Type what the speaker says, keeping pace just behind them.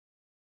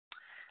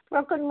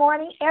Well, good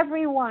morning,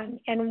 everyone,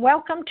 and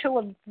welcome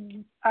to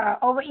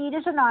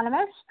Overeaters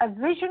Anonymous, a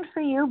Vision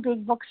for You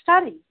Big Book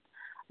study.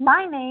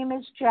 My name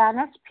is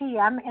Janice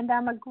PM, and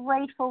I'm a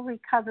grateful,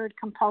 recovered,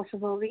 compulsive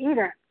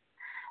overeater.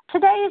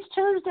 Today is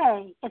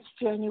Tuesday. It's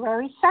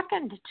January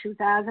 2nd,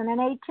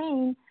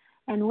 2018,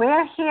 and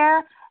we're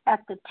here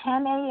at the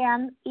 10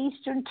 a.m.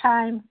 Eastern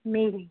Time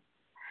meeting.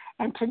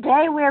 And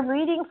today we're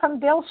reading from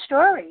Bill's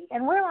story,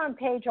 and we're on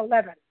page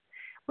 11.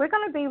 We're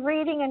going to be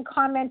reading and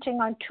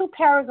commenting on two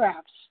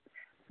paragraphs.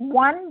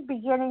 One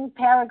beginning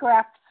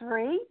paragraph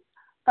 3,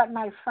 but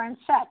my friend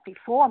sat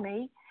before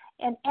me,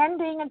 and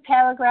ending in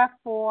paragraph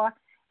 4,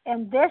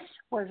 and this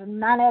was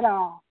none at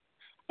all.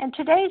 And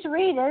today's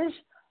readers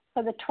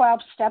for the 12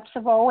 steps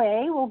of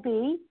OA will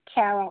be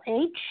Carol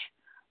H.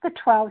 The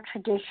 12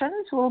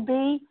 traditions will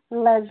be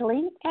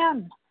Leslie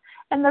M.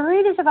 And the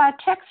readers of our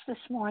text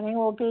this morning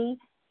will be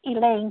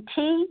Elaine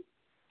T.,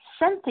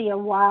 Cynthia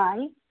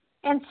Y.,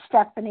 and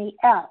Stephanie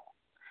L.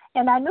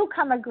 And our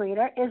newcomer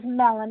greeter is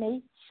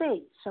Melanie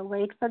C., so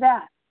wait for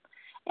that.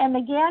 And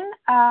again,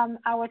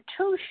 our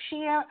two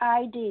share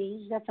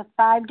IDs, that's a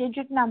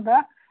 5-digit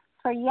number,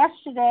 for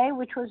yesterday,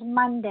 which was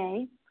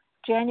Monday,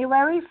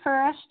 January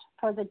 1st,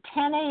 for the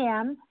 10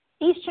 a.m.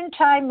 Eastern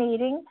Time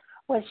meeting,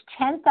 was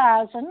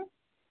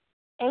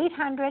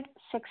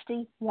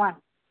 10,861.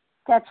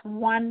 That's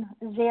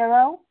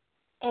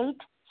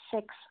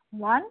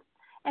 10861.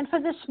 And for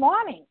this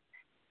morning,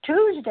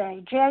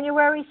 Tuesday,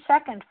 January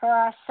 2nd, for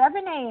our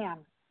 7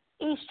 a.m.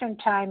 Eastern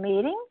Time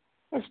meeting,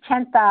 is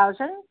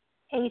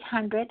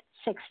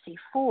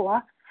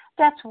 10,864.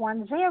 That's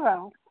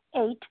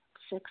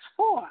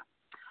 10864.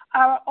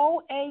 Our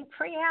OA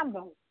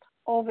preamble,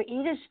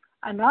 Overeaters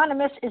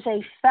Anonymous, is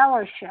a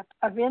fellowship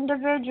of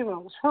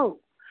individuals who,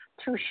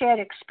 through shared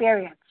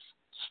experience,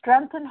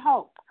 strength, and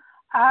hope,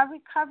 are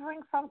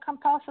recovering from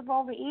compulsive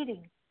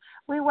overeating.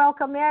 We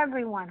welcome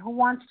everyone who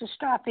wants to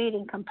stop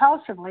eating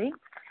compulsively.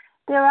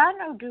 There are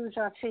no dues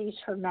or fees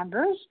for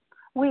members.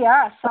 We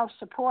are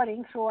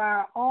self-supporting through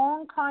our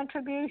own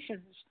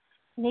contributions,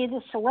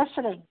 neither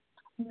soliciting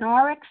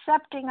nor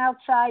accepting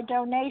outside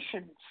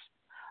donations.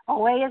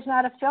 OA is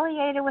not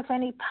affiliated with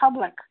any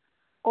public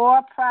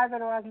or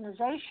private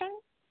organization,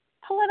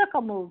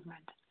 political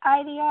movement,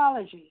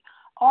 ideology,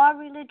 or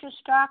religious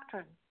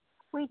doctrine.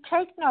 We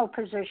take no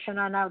position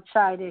on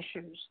outside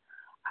issues.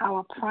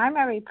 Our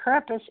primary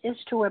purpose is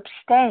to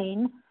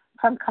abstain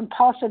from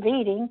compulsive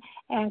eating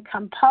and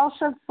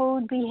compulsive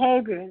food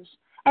behaviors,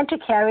 and to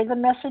carry the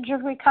message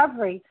of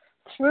recovery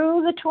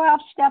through the 12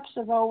 steps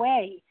of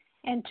OA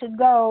and to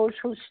those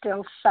who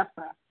still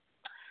suffer.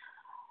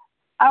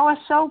 Our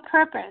sole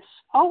purpose,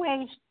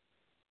 OA's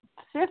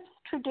 5th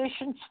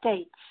tradition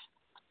states,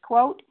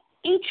 quote,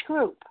 each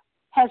group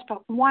has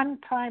but one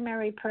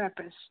primary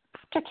purpose,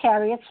 to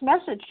carry its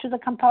message to the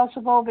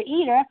compulsive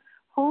overeater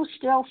who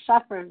still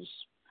suffers.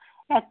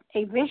 At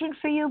A Vision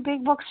for You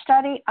Big Book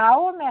study,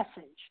 our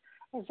message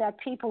is that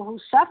people who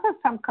suffer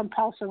from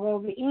compulsive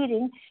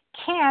overeating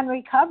can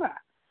recover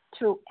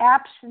through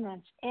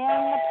abstinence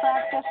and the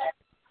practice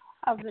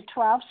of the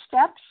 12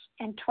 steps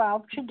and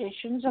 12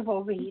 traditions of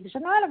Overeaters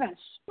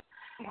Anonymous.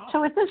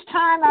 So at this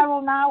time, I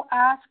will now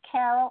ask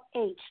Carol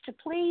H. to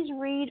please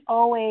read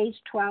OA's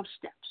 12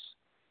 steps.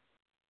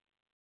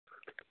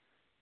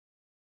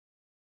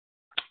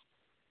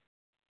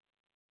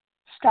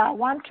 Star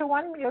 1 to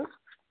unmute.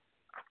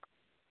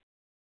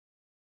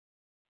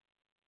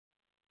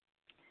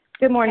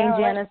 Good morning,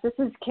 Janice. This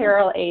is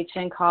Carol H.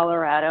 in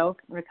Colorado,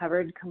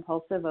 recovered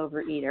compulsive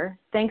overeater.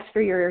 Thanks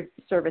for your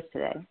service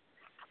today.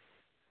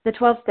 The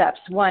 12 steps.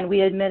 1,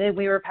 we admitted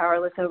we were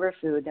powerless over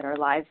food, that our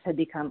lives had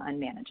become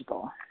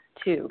unmanageable.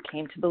 2,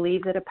 came to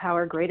believe that a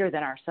power greater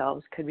than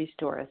ourselves could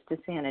restore us to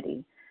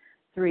sanity.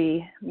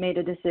 3, made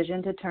a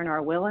decision to turn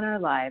our will and our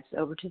lives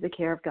over to the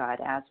care of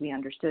God as we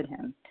understood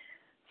Him.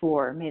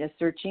 4, made a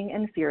searching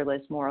and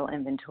fearless moral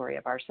inventory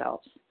of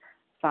ourselves.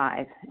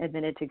 5,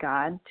 admitted to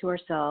God, to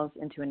ourselves,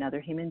 and to another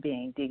human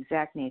being the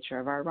exact nature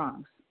of our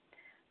wrongs.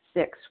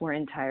 6, were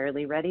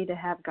entirely ready to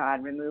have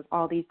God remove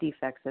all these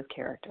defects of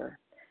character.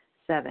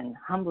 7,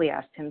 humbly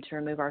asked Him to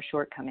remove our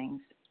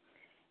shortcomings.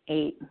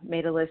 8,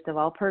 made a list of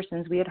all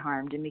persons we had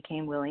harmed and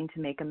became willing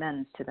to make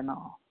amends to them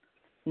all.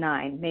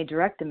 9, made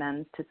direct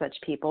amends to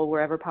such people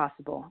wherever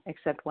possible,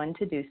 except when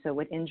to do so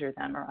would injure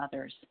them or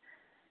others.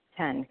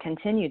 10,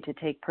 continued to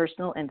take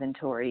personal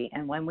inventory,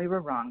 and when we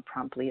were wrong,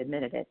 promptly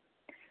admitted it.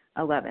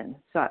 11,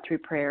 sought through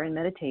prayer and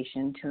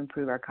meditation to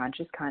improve our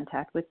conscious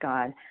contact with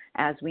God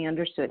as we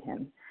understood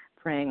Him,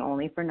 praying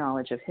only for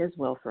knowledge of His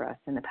will for us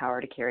and the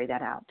power to carry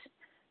that out.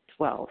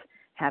 12,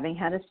 having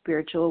had a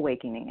spiritual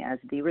awakening as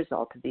the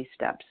result of these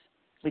steps,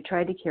 we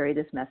tried to carry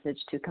this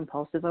message to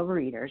compulsive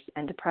overeaters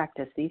and to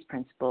practice these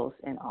principles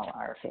in all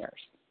our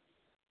affairs.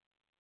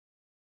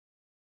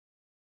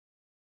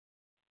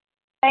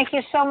 Thank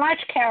you so much,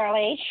 Carol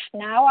H.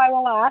 Now I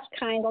will ask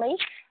kindly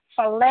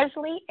for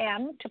Leslie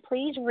M. to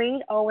please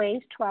read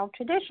OA's 12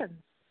 traditions.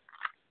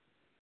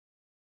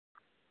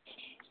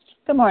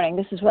 Good morning.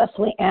 This is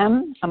Leslie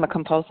M. I'm a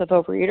compulsive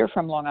overeater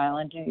from Long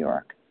Island, New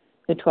York.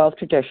 The 12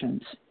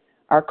 traditions.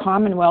 Our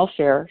common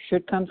welfare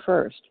should come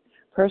first.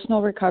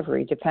 Personal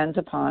recovery depends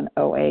upon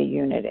OA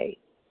unity.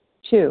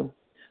 2.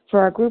 For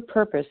our group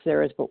purpose,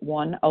 there is but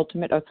one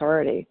ultimate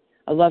authority,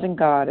 a loving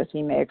God as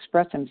he may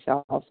express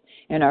himself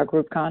in our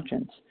group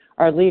conscience.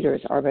 Our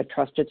leaders are but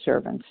trusted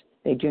servants.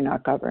 They do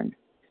not govern.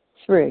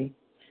 3.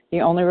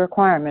 The only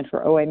requirement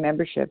for OA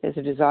membership is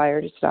a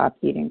desire to stop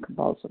eating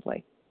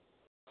compulsively.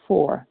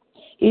 4.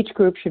 Each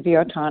group should be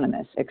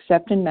autonomous,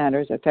 except in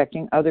matters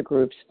affecting other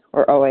groups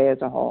or OA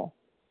as a whole.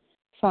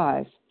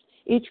 5.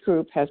 Each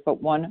group has but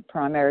one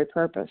primary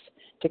purpose,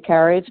 to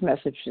carry its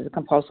message to the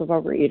compulsive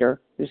overeater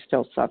who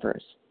still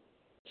suffers.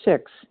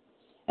 6.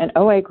 An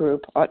OA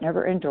group ought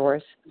never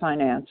endorse,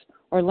 finance,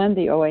 or lend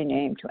the OA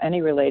name to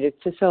any related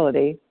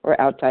facility or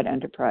outside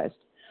enterprise,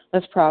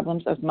 lest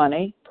problems of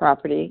money,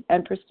 property,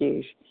 and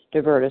prestige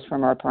divert us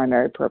from our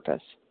primary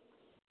purpose.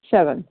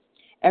 7.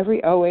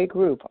 Every OA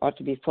group ought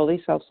to be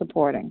fully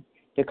self-supporting,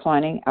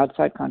 declining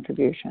outside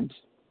contributions.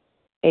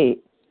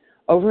 8.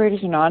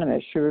 Overeaters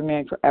Anonymous should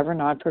remain forever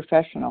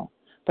non-professional,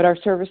 but our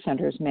service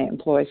centers may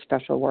employ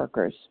special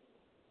workers.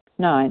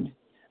 9.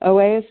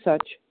 OA as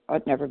such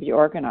ought never be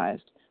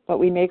organized, but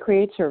we may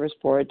create service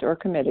boards or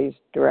committees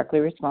directly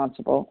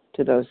responsible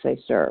to those they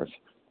serve.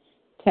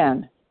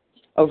 10.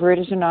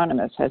 Overeaters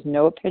Anonymous has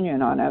no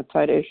opinion on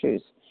outside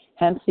issues,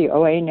 hence the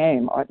OA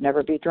name ought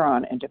never be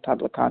drawn into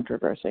public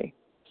controversy.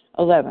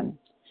 11.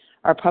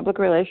 Our public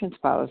relations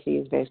policy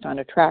is based on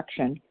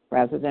attraction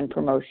rather than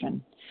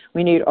promotion.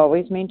 We need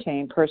always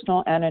maintain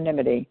personal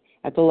anonymity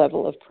at the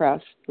level of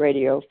press,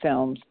 radio,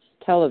 films,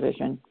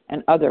 television,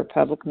 and other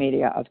public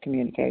media of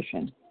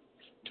communication.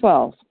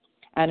 12.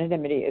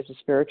 Anonymity is the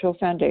spiritual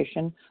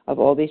foundation of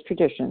all these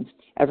traditions,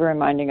 ever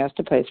reminding us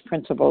to place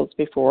principles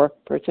before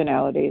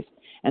personalities.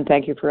 And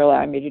thank you for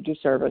allowing me to do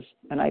service,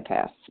 and I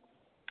pass.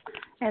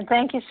 And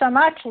thank you so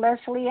much,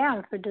 Leslie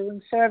Ann, for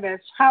doing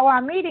service. How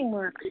our meeting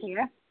works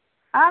here.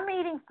 Our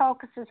meeting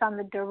focuses on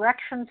the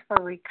directions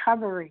for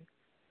recovery,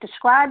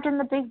 described in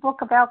the Big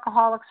Book of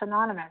Alcoholics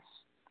Anonymous.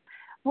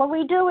 What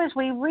we do is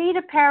we read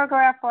a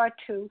paragraph or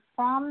two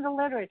from the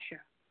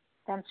literature,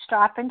 then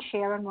stop and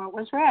share on what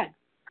was read.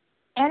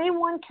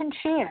 Anyone can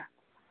share,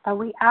 but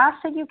we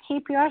ask that you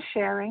keep your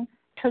sharing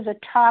to the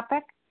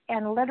topic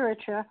and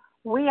literature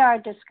we are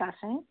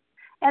discussing,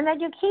 and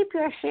that you keep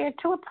your share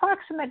to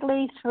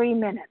approximately 3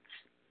 minutes.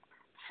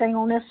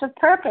 Singleness of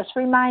purpose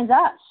reminds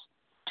us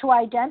to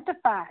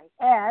identify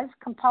as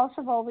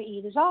compulsive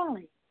overeaters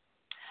only.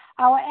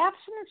 Our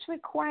abstinence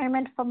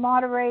requirement for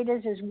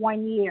moderators is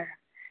 1 year,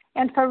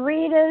 and for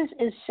readers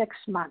is 6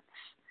 months.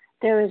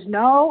 There is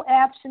no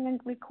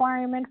abstinence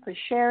requirement for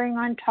sharing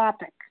on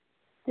topic.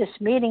 This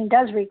meeting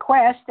does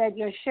request that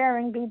your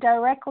sharing be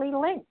directly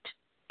linked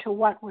to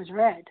what was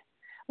read.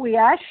 We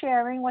are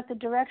sharing what the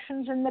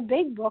directions in the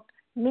Big Book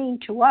mean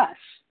to us.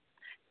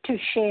 To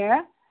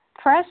share,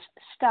 press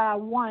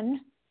 *1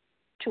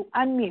 to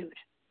unmute.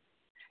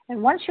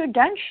 And once you're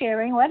done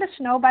sharing, let us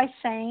know by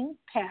saying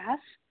pass,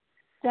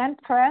 then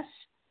press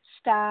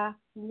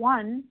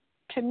 *1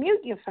 to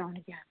mute your phone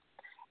again.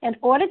 In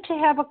order to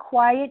have a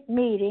quiet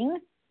meeting,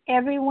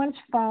 everyone's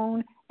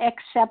phone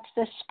except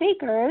the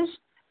speaker's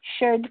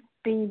should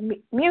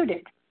be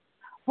muted.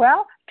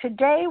 Well,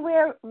 today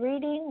we're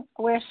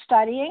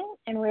studying,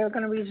 and we're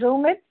going to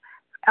resume it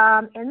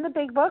in the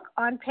Big Book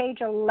on page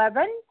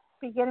 11,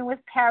 beginning with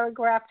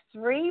paragraph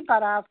 3.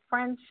 But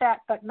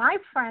my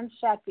friend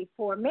sat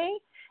before me,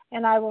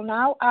 and I will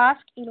now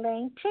ask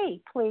Elaine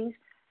T., please,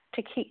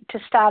 to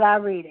start our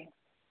reading.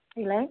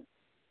 Elaine?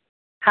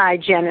 Hi,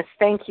 Janice.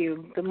 Thank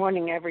you. Good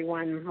morning,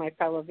 everyone, my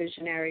fellow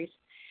visionaries.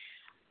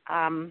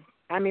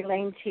 I'm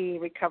Elaine T.,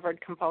 recovered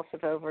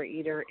compulsive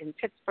overeater in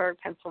Pittsburgh,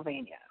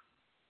 Pennsylvania.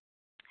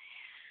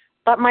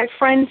 But my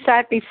friend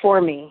sat before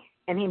me,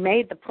 and he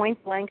made the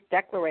point-blank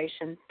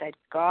declaration that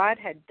God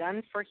had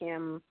done for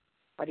him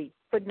what he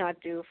could not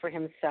do for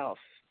himself.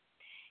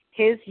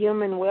 His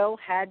human will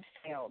had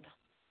failed.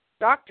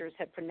 Doctors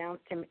had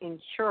pronounced him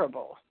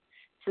incurable.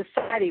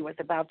 Society was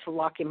about to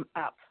lock him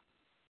up.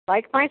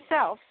 Like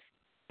myself,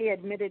 he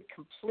admitted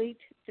complete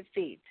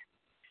defeat.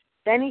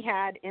 Then he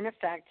had, in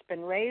effect,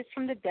 been raised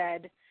from the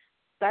dead,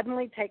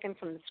 suddenly taken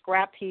from the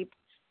scrap heap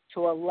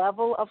to a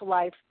level of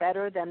life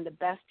better than the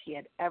best he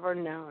had ever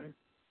known.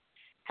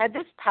 Had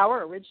this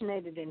power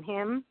originated in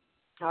him?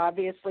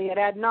 Obviously it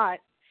had not.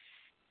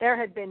 There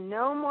had been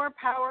no more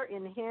power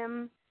in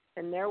him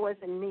than there was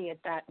in me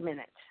at that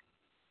minute.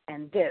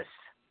 And this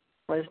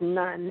was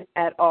none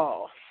at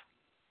all.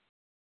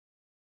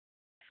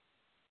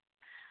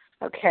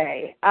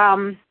 Okay.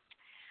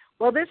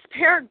 Well,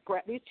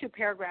 these two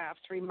paragraphs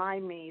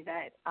remind me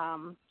that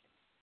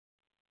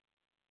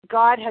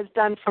God has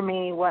done for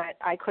me what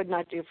I could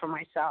not do for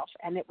myself,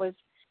 and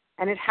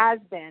it has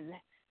been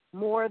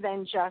more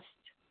than just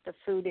the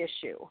food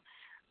issue.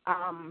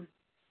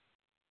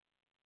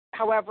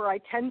 However, I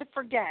tend to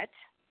forget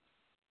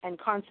and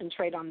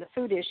concentrate on the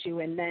food issue,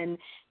 and then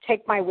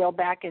take my will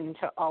back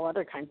into all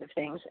other kinds of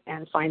things,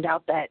 and find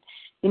out that,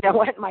 you know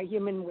what, my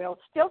human will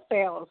still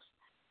fails.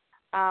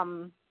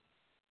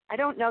 I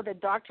don't know that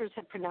doctors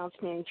had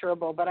pronounced me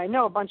incurable, but I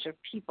know a bunch of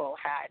people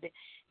had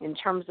in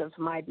terms of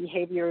my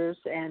behaviors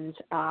and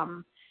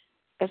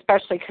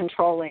especially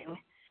controlling.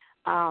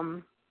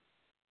 And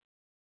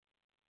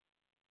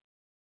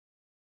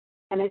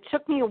it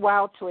took me a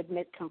while to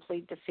admit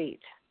complete defeat.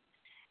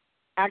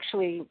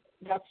 Actually,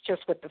 that's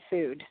just with the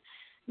food.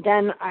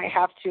 Then I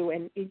have to,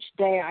 and each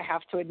day I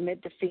have to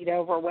admit defeat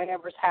over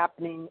whatever's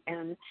happening.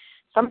 And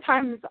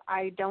sometimes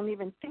I don't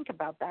even think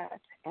about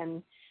that.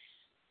 And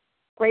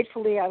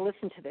gratefully, I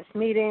listen to this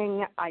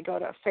meeting. I go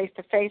to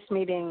face-to-face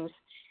meetings.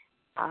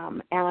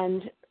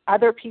 And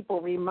other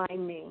people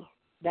remind me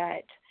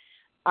that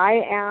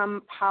I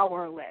am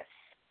powerless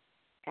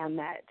and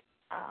that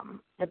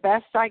the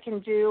best I can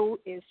do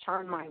is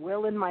turn my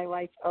will and my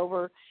life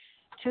over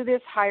to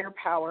this higher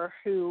power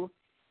who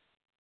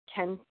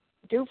can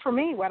do for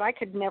me what I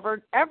could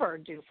never, ever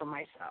do for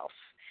myself.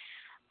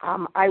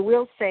 I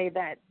will say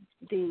that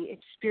the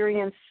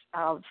experience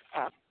of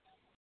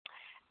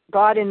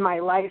God in my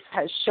life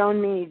has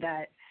shown me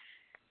that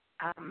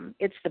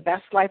it's the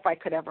best life I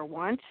could ever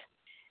want,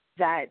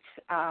 that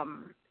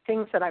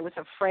things that I was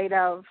afraid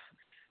of,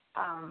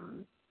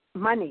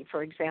 money,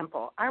 for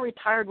example. I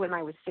retired when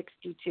I was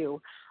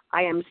 62.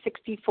 I am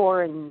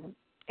 64 and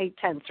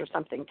 8/10 or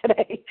something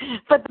today.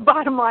 But the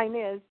bottom line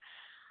is,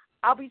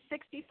 I'll be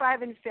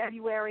 65 in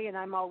February, and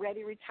I'm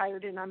already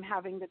retired, and I'm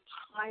having the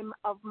time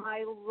of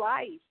my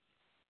life.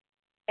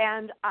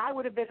 And I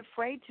would have been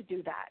afraid to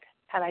do that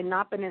had I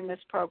not been in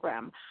this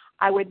program.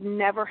 I would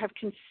never have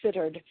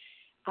considered,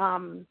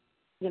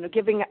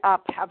 giving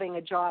up having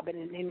a job and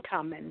an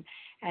income and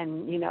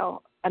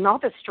all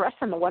the stress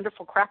and the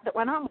wonderful crap that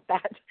went on with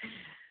that.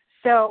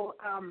 So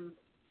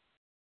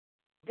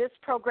this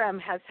program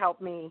has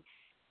helped me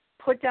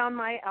put down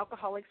my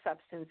alcoholic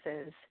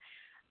substances,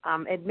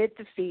 admit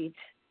defeat,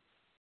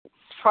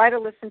 try to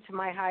listen to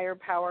my higher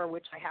power,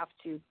 which I have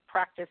to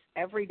practice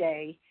every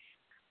day,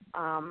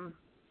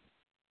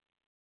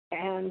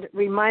 and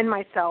remind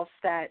myself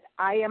that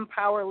I am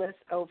powerless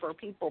over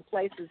people,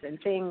 places, and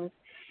things,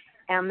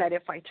 and that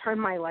if I turn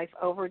my life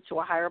over to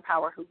a higher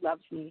power who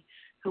loves me,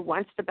 who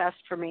wants the best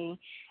for me,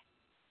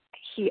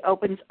 he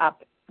opens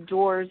up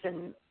doors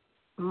and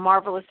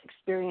marvelous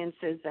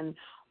experiences and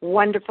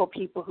wonderful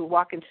people who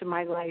walk into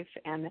my life,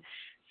 and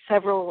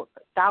several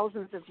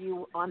thousands of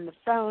you on the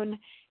phone.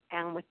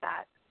 And with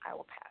that, I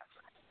will pass.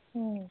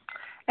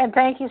 And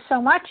thank you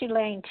so much,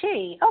 Elaine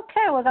T.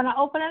 Okay, we're going to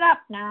open it up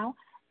now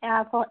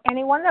for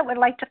anyone that would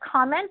like to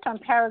comment on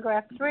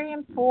paragraph 3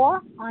 and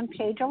 4 on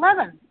page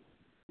 11.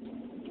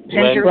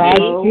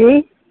 Roz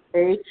G.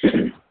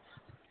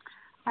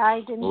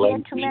 I didn't hear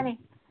too many.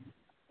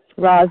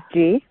 Roz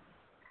G.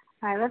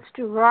 All right, let's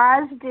do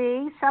Roz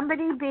D.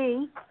 Somebody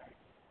B.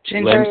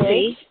 Ginger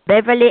C.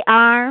 Beverly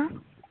R.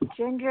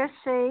 Ginger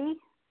C.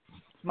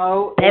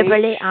 Mo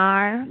Beverly H.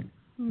 R.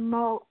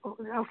 Mo.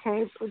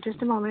 Okay,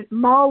 just a moment.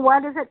 Mo,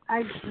 what is it?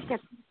 I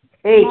get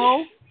H.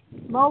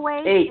 Mo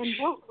H. H.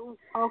 And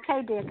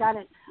okay, dear, got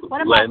it.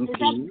 What about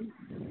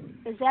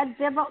is that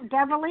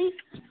Beverly?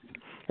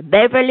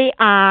 Beverly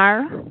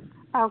R.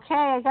 Okay,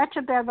 I got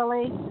you,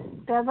 Beverly.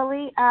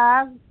 Beverly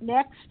R.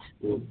 Next.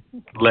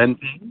 Len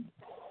P.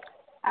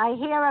 I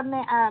hear a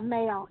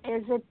male.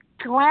 Is it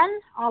Glenn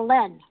or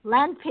Len?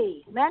 Len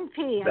P. Len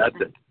P. That's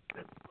it.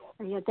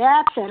 Yeah,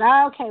 that's it.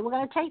 Okay, we're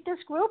going to take this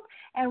group,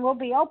 and we'll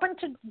be open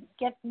to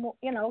get more,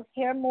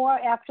 hear more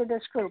after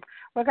this group.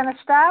 We're going to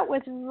start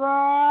with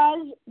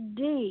Roz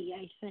D,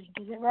 I think.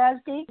 Is it Roz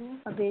D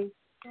or B?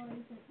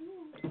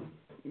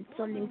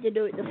 Something to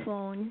do with the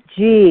phone.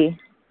 G.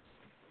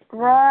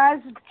 Roz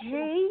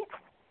G.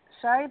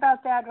 Sorry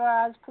about that,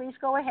 Roz. Please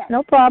go ahead.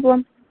 No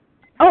problem.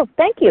 Oh,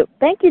 thank you.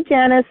 Thank you,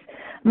 Janice.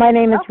 My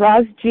name is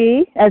Roz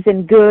G, as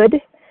in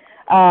good,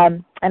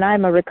 and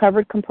I'm a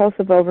recovered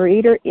compulsive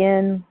overeater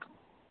in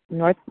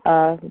Los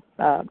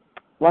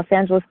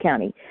Angeles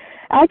County.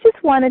 I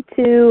just wanted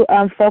to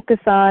focus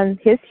on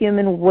his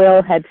human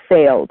will had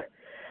failed.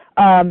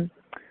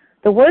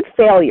 The word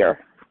failure,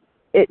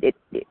 it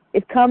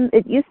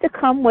used to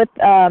come with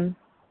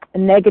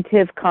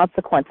negative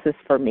consequences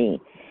for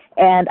me.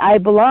 And I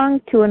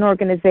belong to an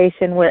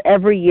organization where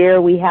every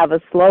year we have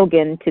a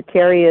slogan to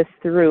carry us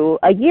through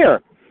a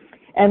year.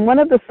 And one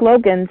of the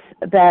slogans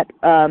that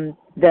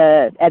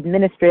the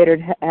administrator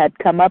had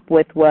come up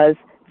with was,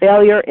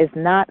 failure is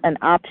not an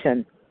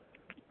option.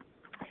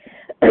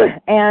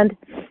 And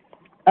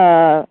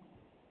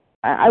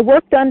I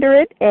worked under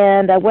it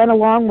and I went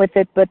along with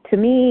it, but to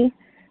me,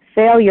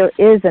 failure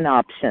is an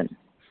option.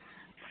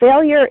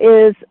 Failure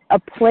is a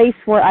place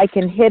where I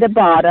can hit a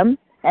bottom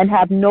and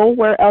have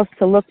nowhere else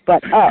to look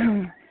but up.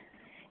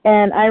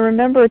 And I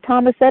remember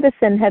Thomas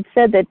Edison had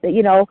said that,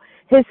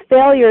 his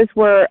failures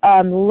were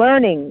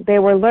learning. They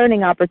were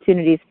learning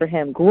opportunities for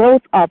him,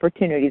 growth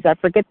opportunities. I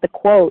forget the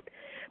quote,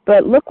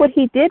 but look what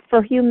he did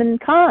for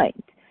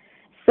humankind.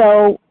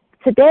 So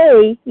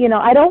today,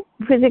 I don't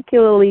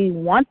particularly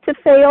want to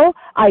fail.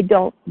 I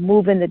don't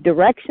move in the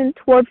direction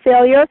toward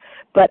failure,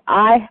 but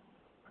I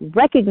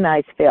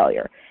recognize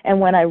failure. And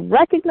when I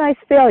recognize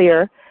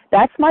failure,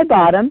 that's my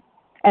bottom.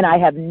 and I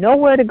have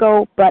nowhere to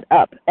go but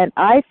up. And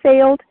I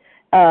failed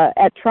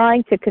at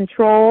trying to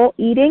control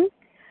eating,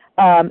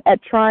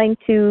 at trying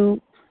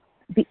to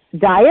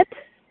diet,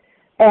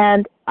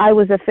 and I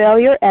was a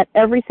failure at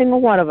every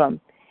single one of them.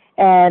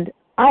 And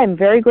I am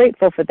very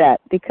grateful for that,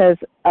 because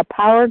a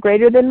power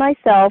greater than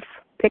myself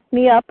picked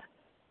me up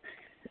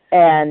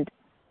and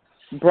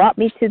brought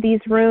me to these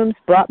rooms,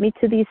 brought me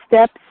to these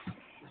steps.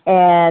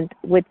 And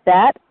with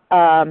that,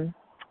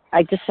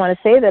 I just want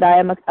to say that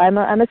I'm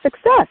a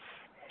success.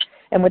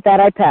 And with that,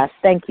 I pass.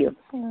 Thank you.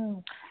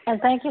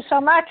 And thank you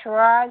so much,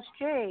 Roz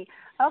G.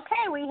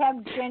 Okay, we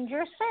have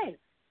Ginger C.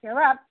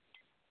 You're up.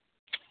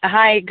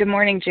 Hi, good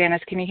morning,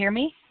 Janice. Can you hear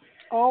me?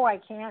 Oh, I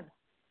can.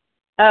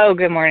 Oh,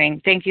 good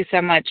morning. Thank you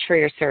so much for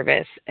your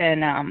service.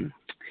 And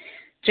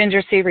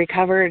Ginger C.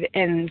 recovered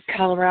in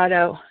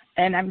Colorado,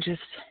 and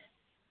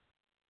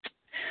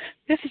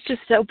this is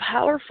just so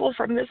powerful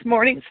from this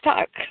morning's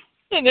talk.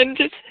 And then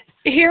just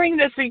hearing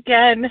this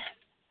again,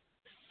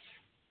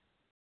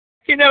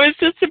 it's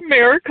just a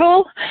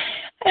miracle,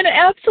 an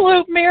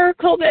absolute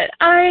miracle that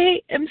I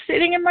am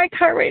sitting in my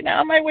car right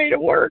now on my way to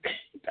work,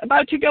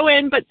 about to go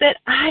in, but that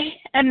I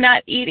am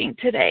not eating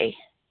today.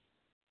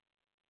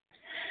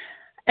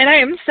 And I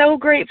am so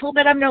grateful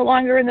that I'm no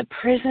longer in the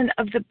prison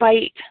of the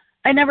bite.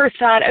 I never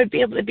thought I would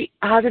be able to be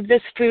out of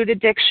this food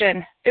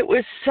addiction. It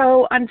was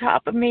so on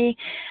top of me,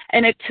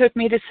 and it took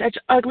me to such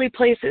ugly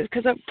places,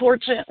 because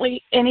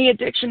unfortunately, any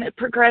addiction that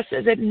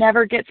progresses, it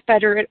never gets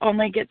better. It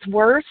only gets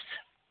worse.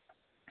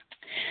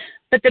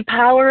 But the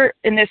power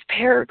in this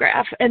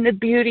paragraph and the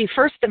beauty,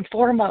 first and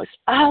foremost,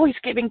 always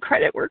giving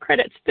credit where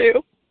credit's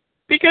due,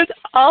 because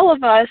all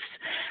of us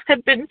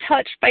have been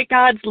touched by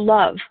God's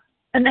love,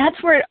 and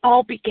that's where it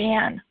all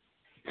began.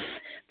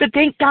 But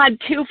thank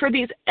God, too, for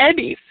these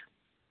Ebbies.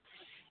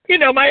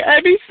 My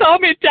Ebbie saw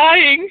me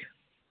dying,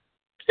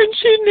 and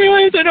she knew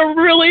I was in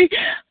a really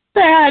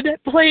bad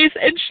place,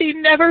 and she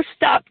never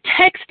stopped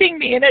texting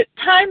me. And at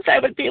times I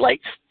would be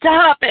like,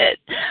 stop it.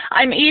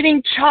 I'm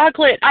eating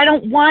chocolate. I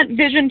don't want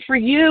vision for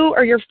you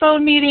or your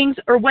phone meetings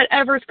or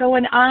whatever's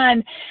going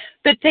on.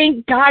 But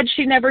thank God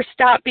she never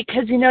stopped,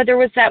 because, there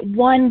was that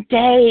one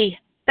day,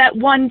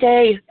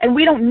 and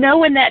we don't know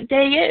when that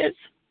day is.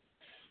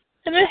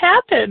 And it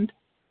happened.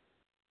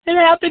 It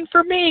happened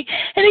for me,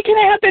 and it can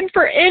happen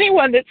for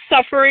anyone that's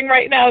suffering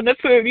right now in the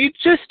food. You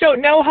just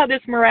don't know how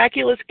this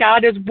miraculous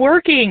God is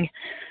working.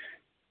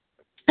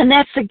 And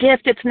that's the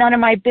gift. It's none of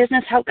my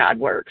business how God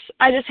works.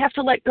 I just have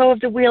to let go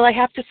of the wheel. I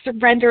have to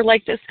surrender,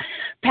 like this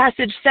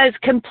passage says,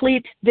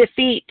 complete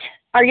defeat.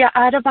 Are you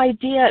out of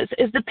ideas?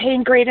 Is the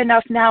pain great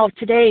enough now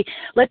today?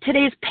 Let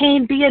today's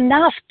pain be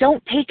enough.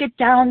 Don't take it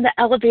down the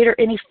elevator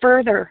any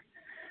further.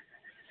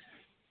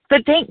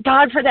 But thank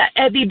God for that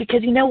Ebby,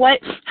 because you know what?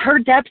 Her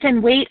depth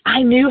and weight,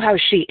 I knew how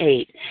she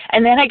ate.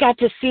 And then I got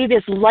to see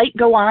this light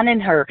go on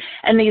in her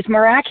and these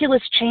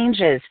miraculous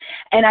changes.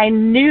 And I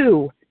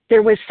knew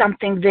there was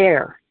something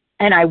there,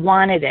 and I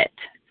wanted it.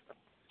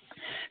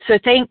 So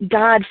thank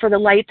God for the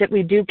light that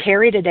we do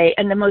carry today.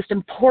 And the most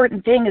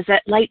important thing is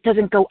that light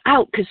doesn't go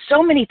out, because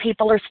so many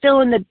people are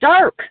still in the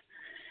dark.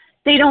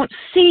 They don't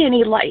see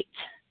any light.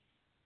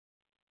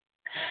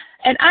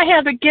 And I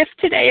have a gift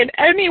today, and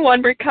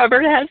anyone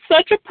recovered has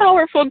such a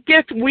powerful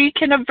gift. We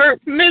can avert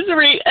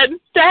misery and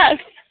death.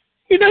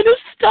 This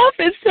stuff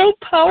is so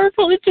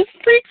powerful, it just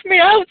freaks me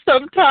out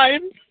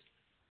sometimes.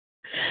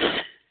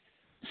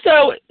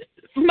 So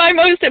my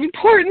most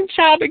important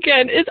job,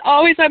 again, is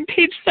always on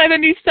page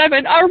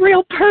 77. Our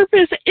real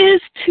purpose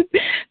is to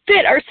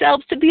fit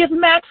ourselves to be of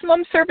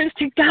maximum service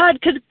to God,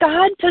 because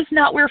God does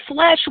not wear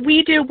flesh.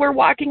 We do. We're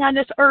walking on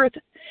this earth.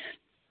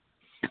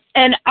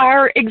 And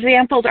our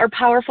examples are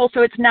powerful,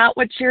 so it's not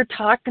what you're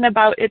talking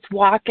about. It's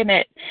walking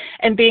it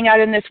and being out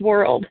in this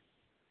world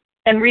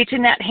and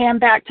reaching that hand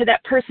back to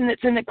that person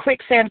that's in the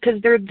quicksand,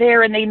 because they're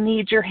there and they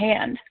need your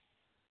hand.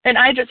 And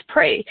I just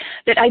pray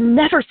that I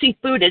never see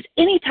food as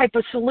any type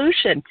of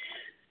solution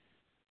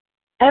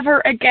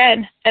ever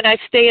again. And I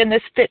stay in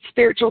this fit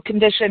spiritual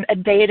condition a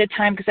day at a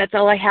time, because that's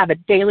all I have, a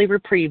daily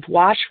reprieve.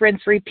 Wash,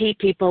 rinse, repeat,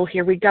 people.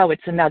 Here we go.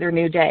 It's another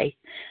new day.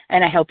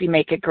 And I hope you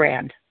make it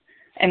grand.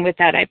 And with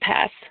that, I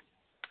pass.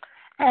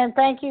 And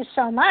thank you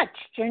so much,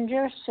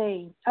 Ginger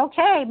C.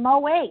 Okay,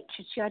 Mo H.,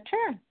 it's your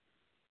turn.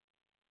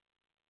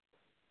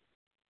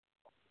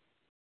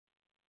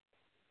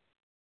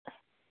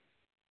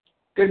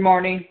 Good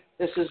morning.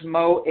 This is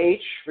Mo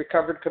H.,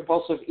 recovered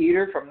compulsive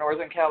eater from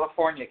Northern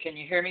California. Can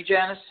you hear me,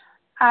 Janice?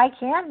 I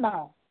can,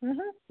 Mo. Mm-hmm.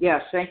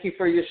 Yes, thank you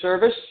for your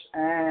service,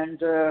 and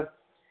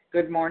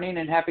good morning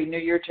and Happy New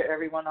Year to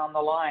everyone on the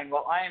line.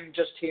 Well, I am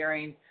just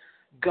hearing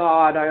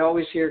God. I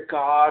always hear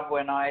God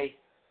when I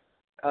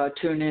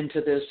tune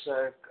into this,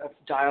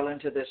 dial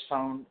into this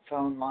phone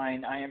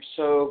line. I am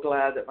so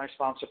glad that my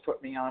sponsor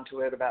put me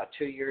onto it about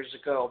 2 years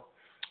ago.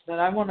 But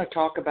I want to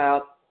talk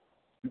about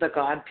the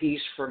God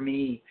piece for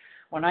me.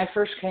 When I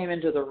first came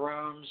into the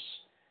rooms,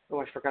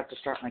 I forgot to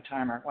start my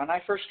timer. When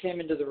I first came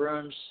into the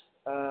rooms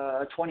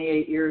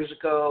 28 years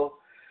ago,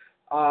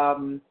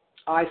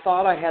 I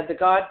thought I had the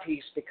God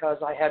piece because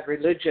I had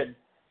religion.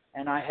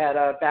 and I had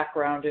a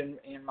background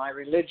in my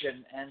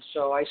religion, and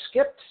so I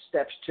skipped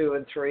steps 2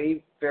 and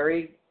 3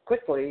 very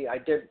quickly. I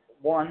did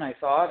 1, I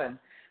thought, and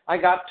I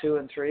got 2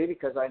 and 3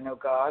 because I know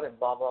God and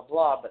blah, blah,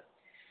 blah. But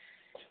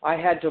I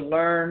had to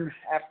learn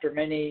after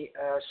many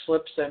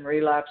slips and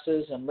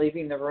relapses and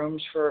leaving the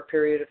rooms for a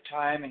period of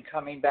time and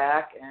coming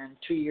back, and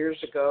 2 years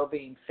ago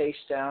being face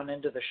down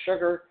into the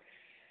sugar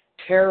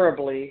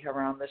terribly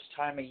around this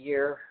time of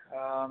year,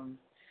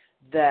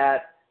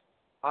 that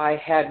I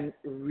hadn't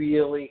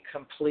really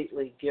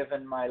completely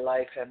given my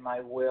life and my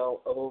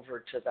will over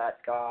to that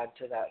God,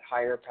 to that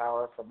higher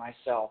power for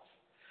myself,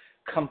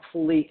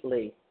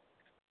 completely.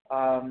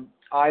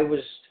 I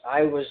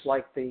was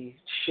like the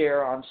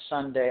share on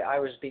Sunday. I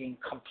was being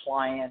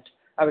compliant.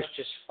 I was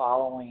just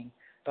following,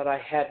 but I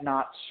had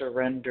not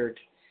surrendered.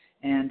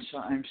 And so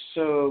I'm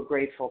so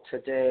grateful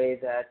today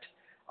that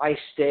I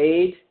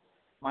stayed.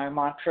 My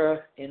mantra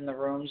in the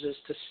rooms is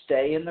to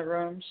stay in the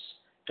rooms.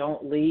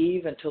 Don't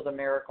leave until the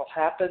miracle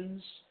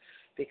happens,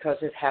 because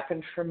it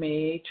happened for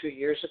me 2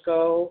 years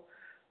ago.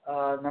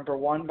 Number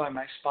 1, by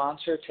my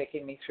sponsor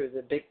taking me through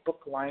the big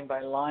book line by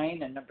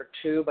line, and number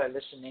 2, by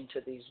listening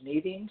to these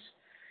meetings,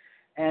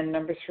 and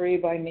number 3,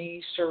 by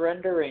me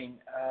surrendering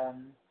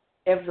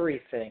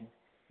everything,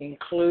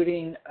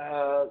 including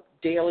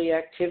daily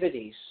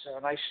activities. So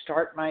when I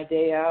start my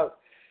day out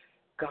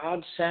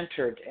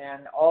God-centered,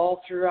 and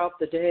all throughout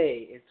the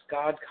day it's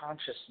God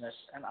consciousness,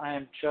 and I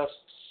am just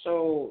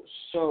so,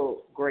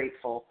 so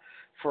grateful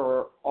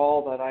for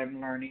all that I'm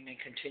learning and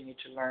continue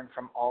to learn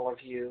from all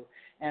of you.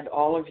 And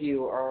all of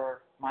you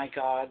are my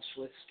gods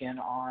with skin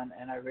on,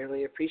 and I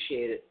really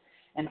appreciate it.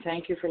 And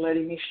thank you for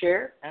letting me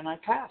share, and I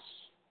pass.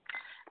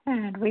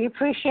 And we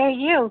appreciate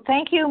you.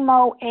 Thank you,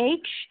 Mo H.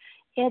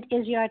 It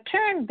is your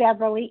turn,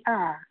 Beverly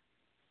R.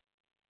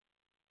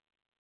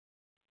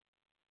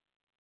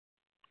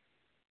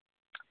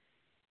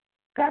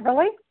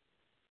 Beverly?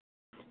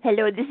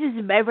 Hello, this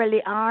is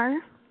Beverly R.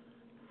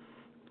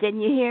 Can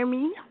you hear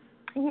me?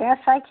 Yes,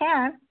 I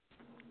can.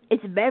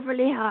 It's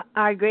Beverly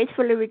R.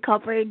 Gratefully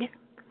recovered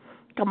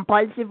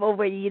compulsive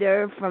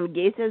overeater from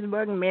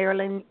Gaithersburg,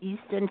 Maryland,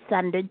 Eastern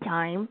Standard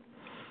Time.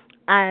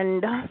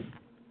 And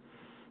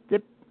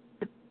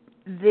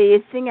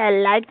the thing I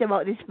liked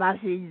about this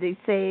passage, they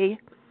say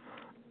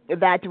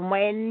that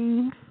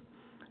when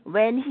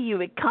he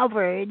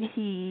recovered,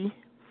 he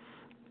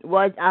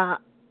was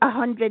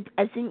 100.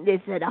 I think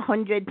they said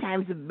 100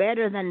 times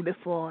better than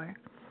before.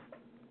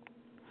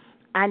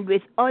 And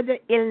with other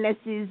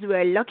illnesses,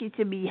 we're lucky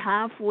to be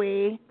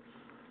halfway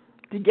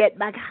to get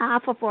back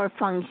half of our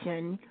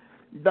function.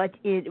 But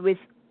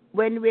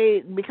when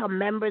we become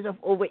members of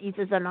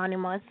Overeaters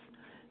Anonymous,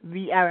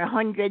 we are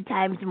 100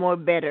 times more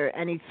better.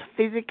 And it's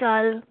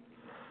physical,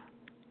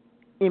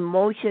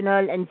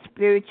 emotional, and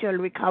spiritual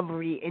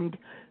recovery. And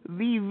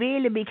we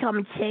really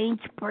become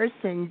changed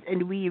persons,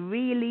 and we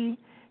really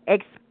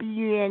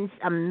experience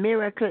a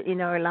miracle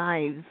in our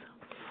lives.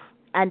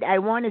 And I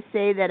want to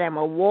say that I'm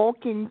a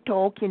walking,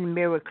 talking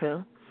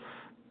miracle.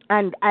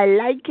 And I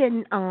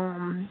liken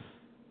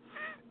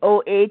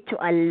OA to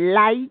a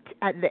light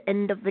at the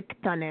end of the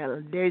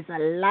tunnel. There's a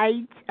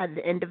light at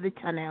the end of the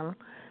tunnel,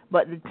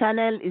 but the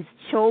tunnel is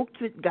choked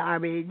with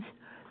garbage.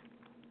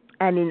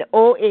 And in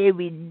OA,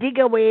 we dig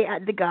away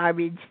at the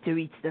garbage to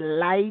reach the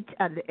light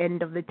at the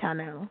end of the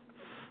tunnel.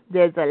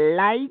 There's a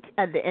light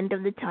at the end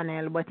of the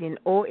tunnel, but in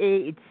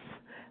OA,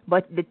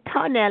 the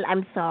tunnel,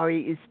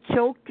 is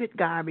choked with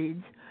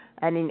garbage.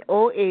 And in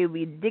OA,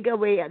 we dig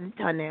away at the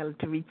tunnel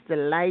to reach the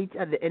light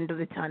at the end of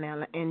the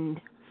tunnel. And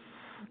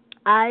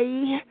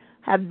I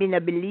have been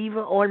a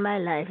believer all my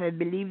life. I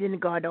believed in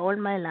God all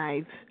my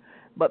life.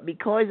 But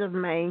because of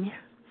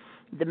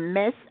the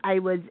mess I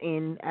was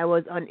in, I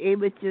was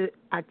unable to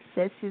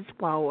access His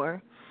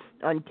power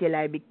until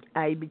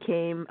I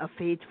became a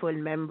faithful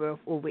member of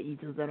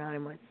Overeaters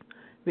Anonymous.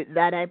 With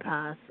that, I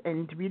pass.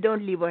 And we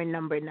don't leave our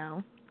number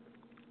now.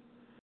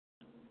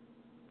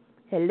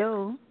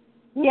 Hello?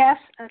 Yes.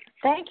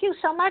 Thank you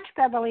so much,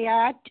 Beverly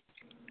R.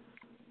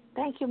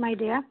 Thank you, my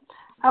dear.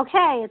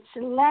 Okay, it's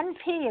Len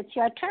P. It's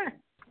your turn.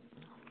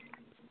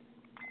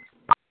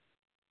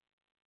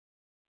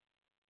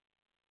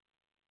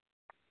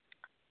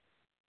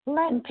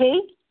 Len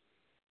P.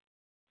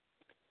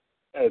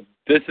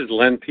 This is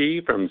Len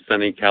P. from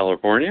sunny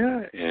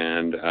California,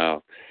 and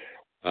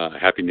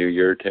Happy New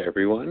Year to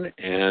everyone.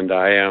 And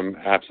I am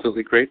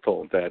absolutely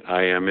grateful that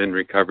I am in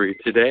recovery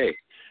today.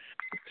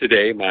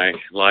 Today, my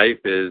life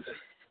is,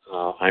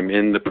 I'm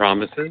in the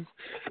promises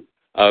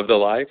of the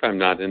life. I'm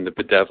not in the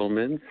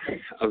bedevilment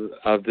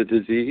of the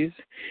disease.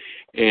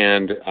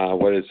 And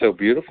what is so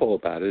beautiful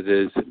about it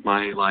is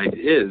my life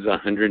is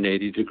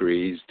 180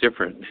 degrees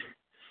different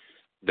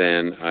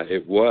than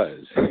it was.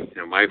 You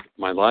know,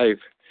 my life,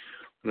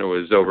 when I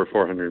was over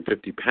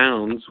 450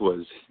 pounds,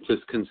 was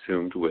just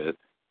consumed with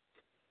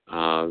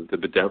the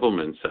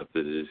bedevilments of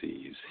the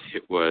disease.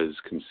 It was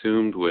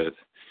consumed with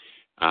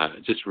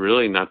just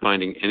really not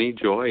finding any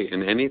joy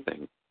in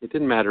anything. It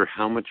didn't matter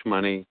how much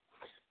money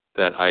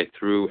that I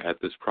threw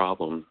at this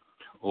problem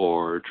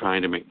or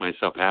trying to make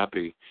myself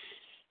happy.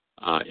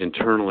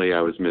 internally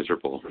I was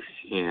miserable.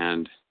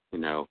 And,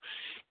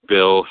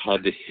 Bill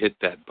had to hit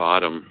that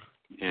bottom.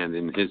 And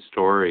in his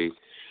story,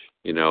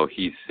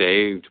 he's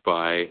saved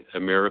by a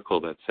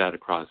miracle that sat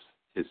across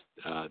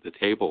the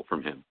table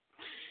from him.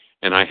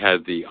 And I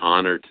had the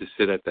honor to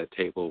sit at that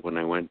table when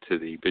I went to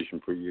the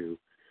Vision for You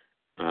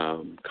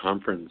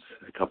conference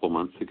a couple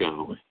months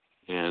ago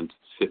and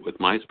sit with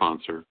my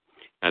sponsor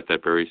at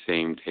that very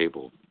same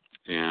table.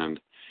 And,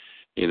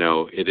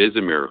 it is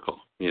a miracle,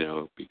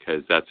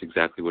 because that's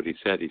exactly what he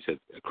said. He said,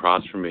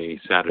 across from me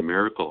sat a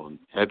miracle, and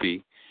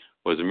Ebby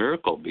was a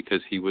miracle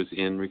because he was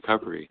in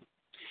recovery.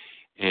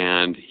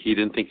 And he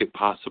didn't think it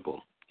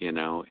possible, and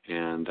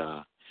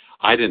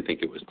I didn't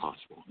think it was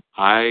possible.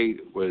 I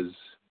was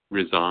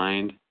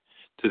resigned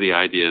to the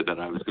idea that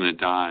I was going to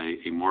die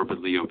a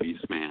morbidly obese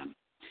man.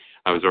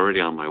 I was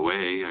already on my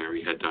way. I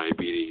already had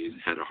diabetes,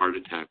 had a heart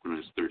attack when I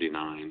was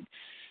 39,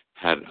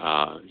 had,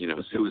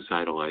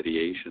 suicidal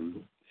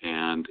ideation,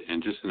 and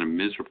just in a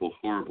miserable,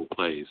 horrible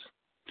place.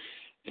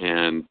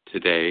 And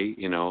today,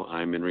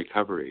 I'm in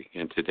recovery.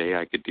 And today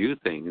I could do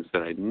things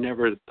that I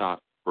never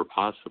thought were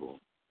possible.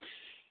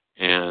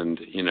 And,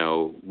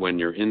 when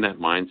you're in that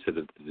mindset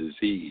of the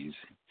disease,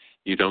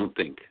 you don't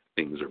think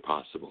things are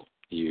possible.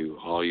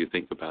 All you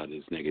think about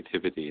is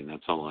negativity, and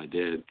that's all I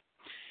did.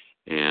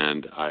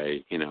 And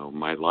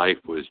my life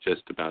was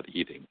just about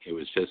eating. It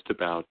was just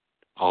about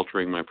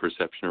altering my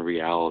perception of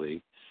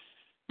reality.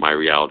 My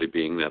reality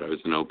being that I was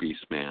an obese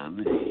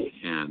man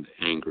and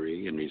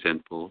angry and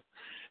resentful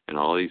and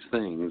all these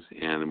things.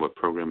 And what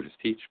program has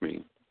taught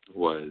me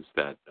was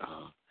that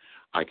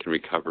I can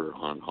recover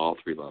on all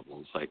three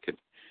levels. I could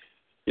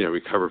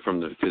recover from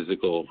the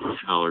physical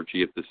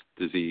allergy of this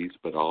disease,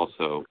 but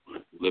also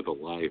live a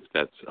life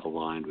that's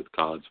aligned with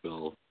God's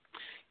will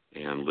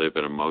and live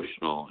an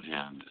emotional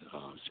and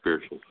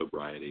spiritual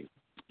sobriety.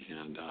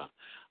 And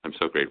I'm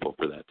so grateful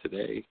for that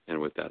today. And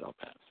with that, I'll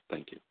pass.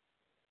 Thank you.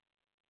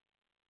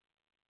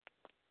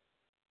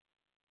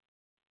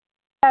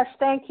 Yes,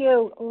 thank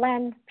you,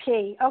 Len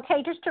P.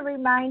 Okay, just a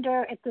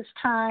reminder at this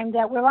time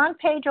that we're on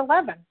page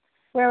 11.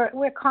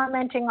 We're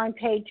commenting on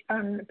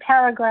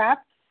paragraph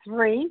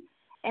 3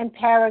 and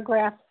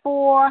paragraph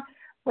 4,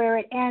 where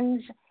it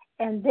ends,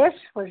 and this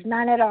was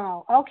none at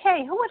all.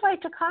 Okay, who would like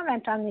to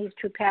comment on these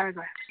two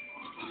paragraphs?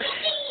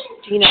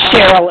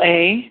 Cheryl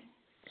A.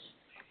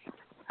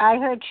 I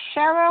heard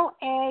Cheryl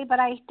A, but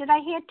did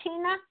I hear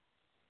Tina?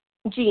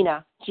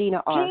 Gina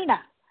R.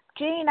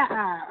 Gina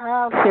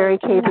R. Okay. Sherry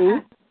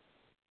KB.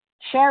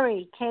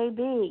 Sherry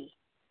KB.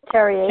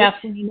 Terry H.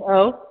 Kathleen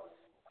O.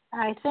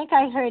 I think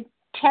I heard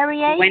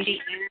Terry H. Wendy.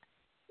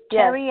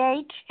 Terry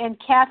H. and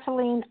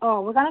Kathleen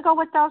O. We're going to go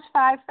with those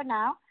 5 for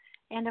now,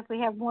 and if we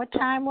have more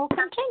time, we'll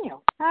continue.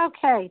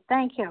 Okay,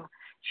 thank you.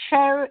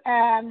 Sherry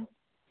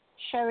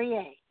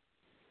A.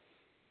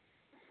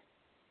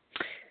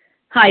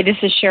 Hi, this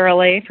is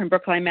Cheryl A. from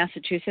Brookline,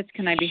 Massachusetts.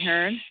 Can I be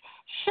heard?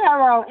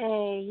 Cheryl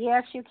A.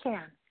 Yes, you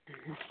can.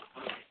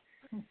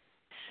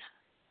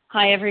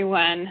 Hi,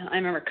 everyone.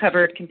 I'm a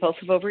recovered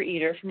compulsive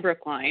overeater from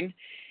Brookline,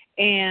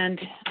 and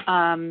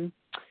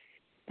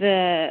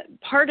the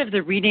part of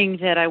the reading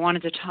that I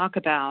wanted to talk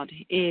about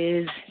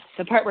is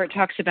the part where it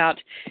talks about,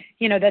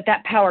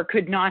 that power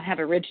could not have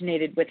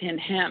originated within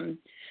him.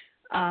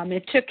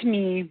 It took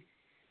me,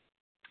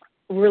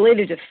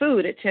 related to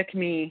food, it took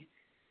me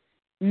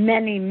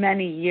many,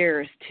 many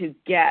years to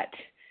get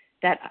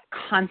that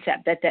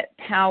concept that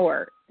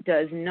power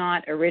does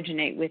not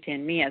originate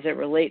within me as it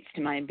relates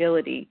to my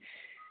ability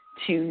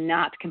to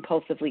not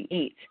compulsively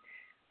eat.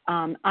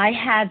 I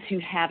had to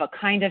have a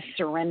kind of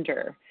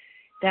surrender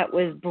that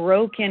was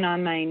broken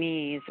on my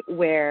knees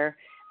where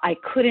I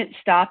couldn't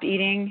stop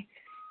eating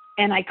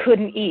and I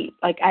couldn't eat.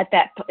 Like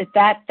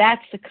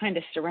that's the kind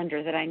of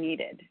surrender that I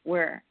needed,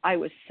 where I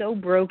was so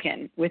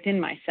broken within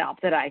myself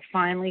that I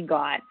finally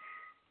got,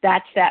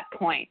 that's that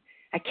point.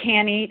 I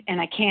can't eat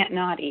and I can't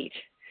not eat.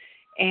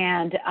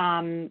 And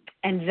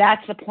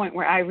that's the point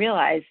where I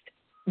realized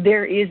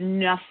there is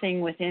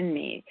nothing within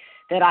me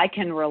that I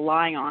can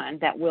rely on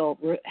that will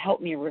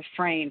help me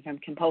refrain from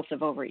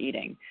compulsive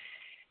overeating.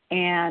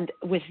 And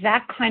with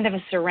that kind of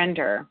a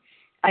surrender,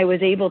 I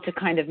was able to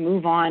kind of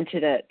move on to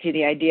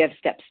the idea of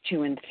steps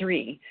 2 and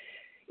 3.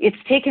 It's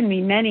taken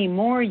me many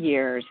more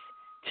years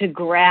to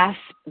grasp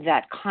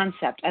that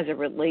concept as it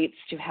relates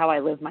to how I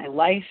live my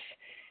life,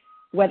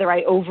 whether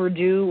I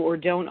overdo or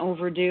don't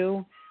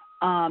overdo,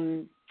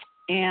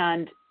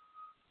 and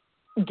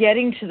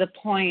getting to the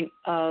point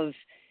of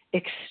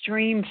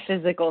extreme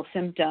physical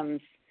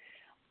symptoms,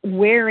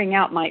 wearing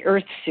out my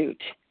earth suit,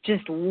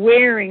 just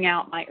wearing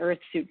out my earth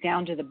suit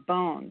down to the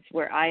bones,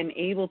 where I'm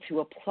able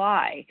to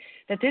apply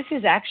that this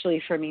is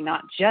actually for me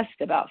not just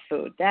about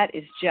food. That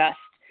is just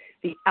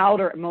the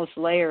outermost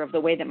layer of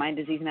the way that my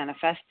disease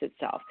manifests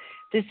itself.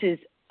 This is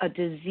a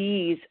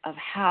disease of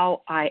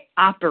how I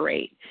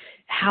operate,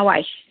 how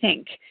I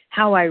think,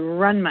 how I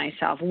run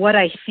myself, what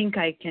I think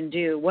I can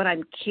do, what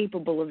I'm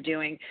capable of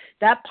doing.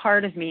 That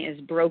part of me is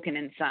broken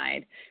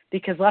inside,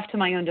 because left to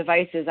my own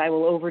devices, I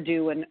will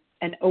overdo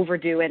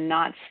and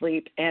not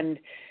sleep and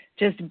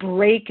just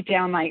break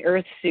down my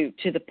earth suit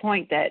to the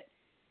point that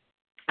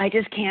I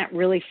just can't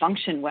really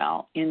function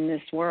well in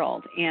this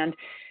world. And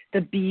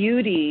the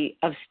beauty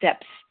of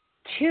steps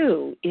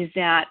 2 is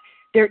that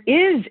there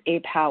is a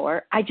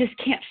power. I just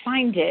can't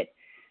find it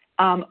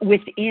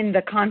within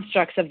the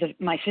constructs of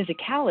my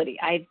physicality.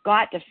 I've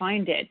got to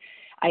find it.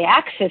 I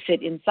access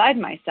it inside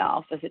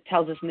myself, as it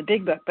tells us in the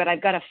Big Book, but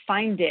I've got to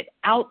find it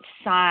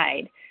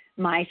outside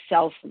my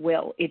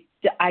self-will.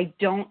 I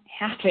don't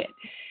have it.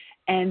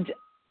 And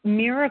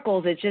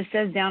miracles, it just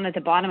says down at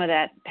the bottom of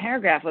that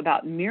paragraph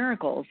about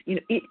miracles,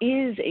 it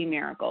is a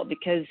miracle,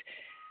 because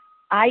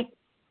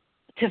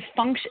to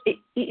function,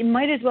 it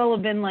might as well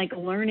have been like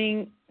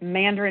learning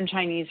Mandarin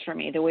Chinese for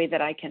me, the way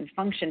that I can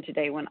function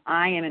today when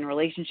I am in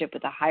relationship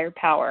with a higher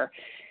power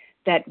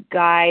that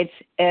guides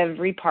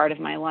every part of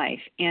my life.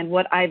 And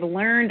what I've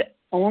learned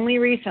only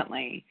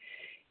recently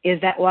is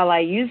that while I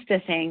used to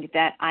think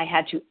that I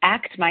had to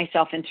act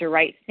myself into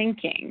right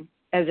thinking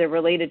as it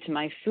related to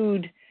my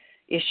food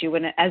issue,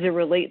 and as it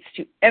relates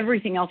to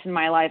everything else in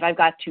my life, I've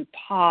got to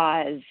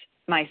pause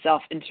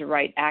myself into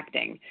right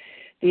acting.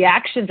 The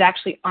actions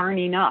actually aren't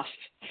enough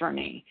for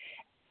me.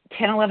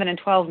 10, 11, and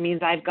 12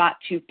 means I've got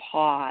to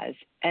pause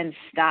and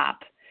stop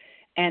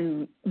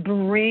and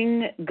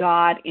bring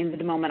God into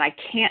the moment. I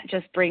can't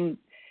just bring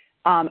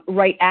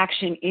right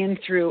action in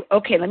through,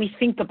 okay, let me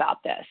think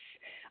about this.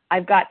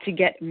 I've got to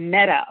get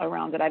meta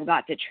around it. I've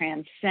got to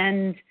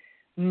transcend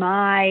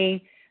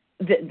my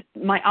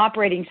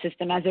operating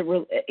system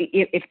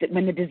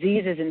when the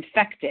disease is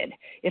infected.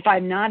 If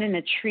I'm not in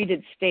a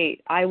treated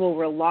state, I will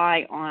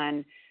rely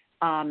on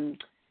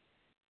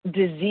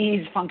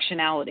disease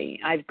functionality.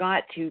 I've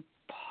got to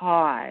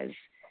pause,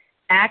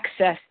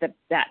 access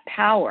that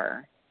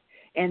power,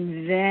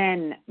 and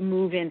then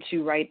move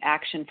into right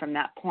action from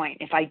that point.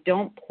 If I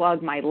don't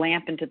plug my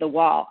lamp into the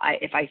wall,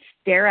 if I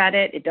stare at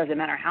it, it doesn't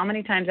matter how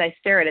many times I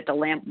stare at it, the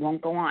lamp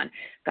won't go on.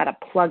 Got to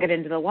plug it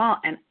into the wall,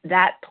 and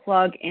that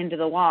plug into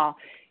the wall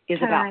is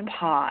about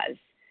pause.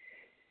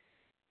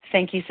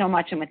 Thank you so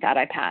much, and with that,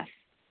 I pass.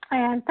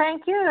 And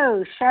thank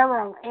you,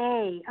 Cheryl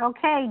A.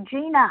 Okay,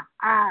 Gina,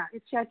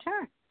 it's your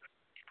turn.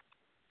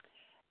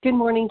 Good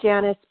morning,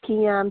 Janice.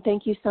 PM,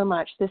 thank you so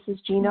much. This is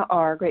Gina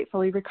R.,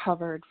 gratefully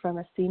recovered from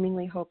a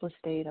seemingly hopeless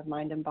state of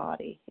mind and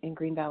body in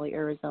Green Valley,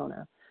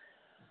 Arizona.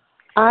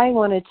 I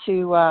wanted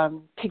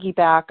to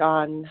piggyback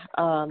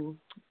on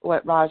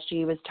what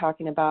Rajji was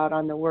talking about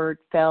on the word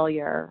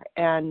failure.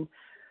 And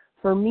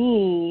for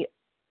me,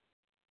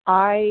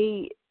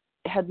 I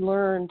had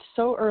learned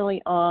so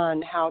early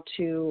on how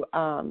to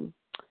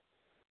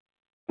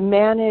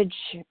manage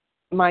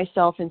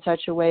myself in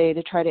such a way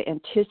to try to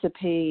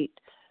anticipate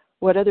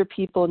what other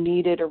people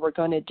needed or were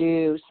going to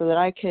do so that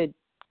I could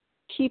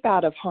keep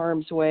out of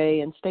harm's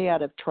way and stay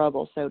out of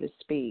trouble, so to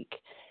speak.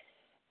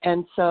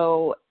 And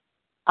so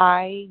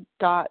I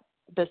got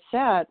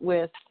beset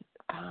with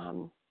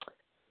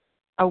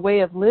a way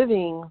of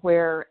living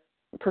where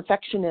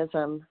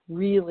perfectionism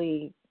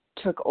really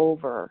took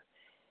over.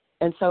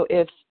 And so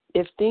if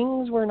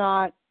things were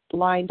not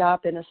lined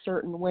up in a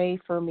certain way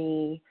for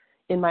me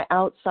in my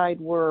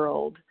outside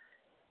world,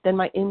 then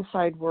my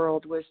inside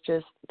world was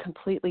just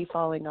completely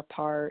falling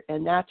apart.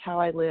 And that's how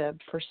I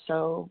lived for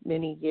so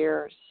many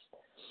years.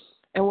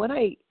 And what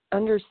I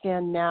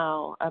understand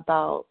now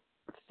about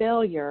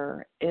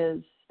failure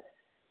is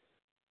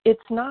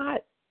it's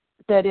not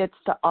that it's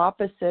the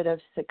opposite of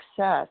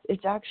success.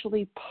 It's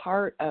actually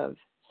part of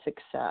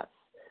success.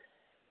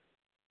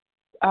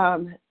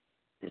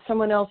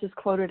 Someone else is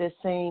quoted as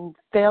saying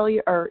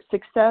failure or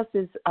success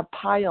is a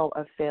pile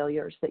of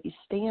failures that you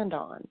stand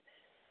on.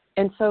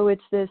 And so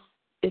it's this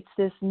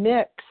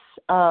mix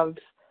of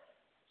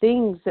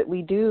things that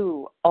we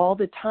do all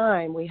the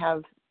time. We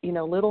have,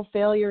 little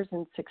failures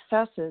and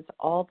successes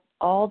all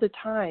the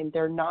time.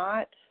 They're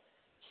not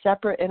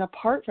separate and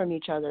apart from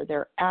each other.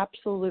 They're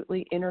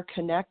absolutely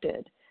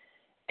interconnected.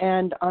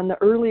 And on the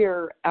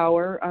earlier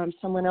hour,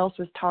 someone else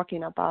was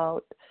talking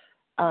about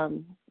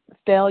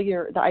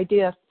failure, the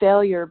idea of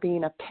failure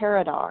being a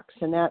paradox,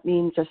 and that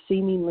means a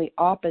seemingly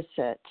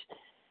opposite.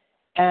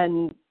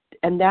 And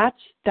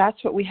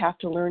that's what we have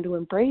to learn to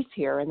embrace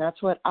here, and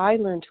that's what I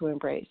learned to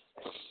embrace.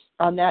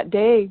 On that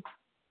day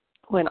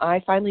when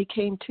I finally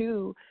came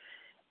to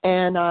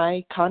and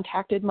I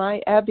contacted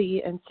my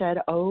Ebby and said,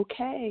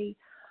 okay,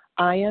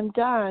 I am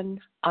done.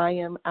 I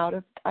am out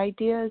of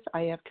ideas.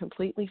 I have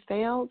completely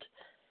failed.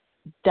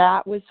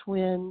 That was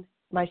when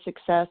my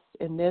success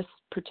in this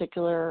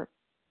particular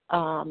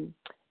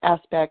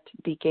aspect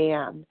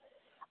began.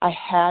 I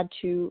had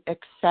to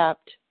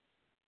accept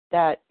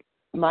that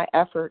my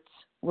efforts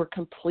were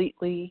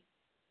completely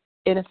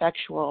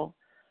ineffectual.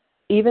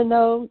 Even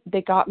though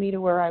they got me to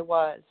where I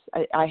was,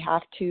 I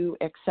have to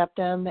accept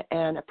them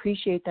and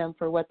appreciate them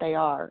for what they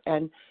are.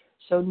 And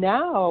so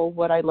now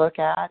what I look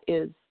at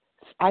is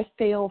I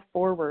fail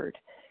forward.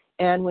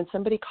 And when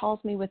somebody calls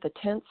me with a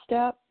 10th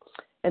step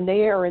and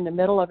they are in the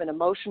middle of an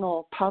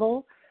emotional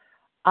puddle,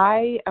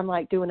 I am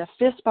like doing a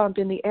fist bump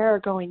in the air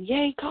going,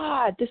 yay,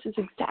 God, this is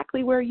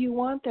exactly where you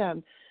want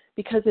them.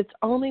 because it's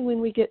only when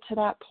we get to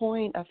that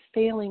point of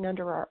failing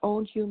under our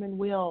own human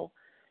will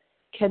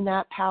can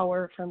that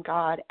power from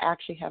God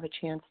actually have a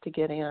chance to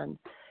get in.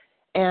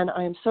 And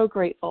I am so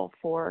grateful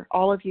for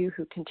all of you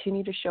who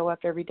continue to show up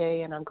every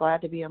day, and I'm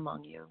glad to be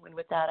among you. And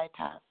with that, I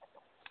pass.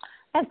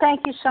 And thank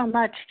you so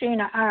much,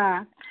 Gina.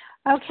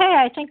 Okay,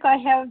 I think I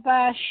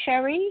have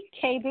Sherry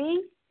KB.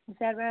 Is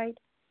that right?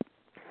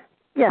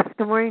 Yes.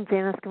 Good morning,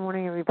 Janice. Good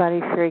morning,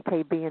 everybody. Sherry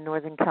KB in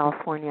Northern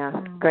California.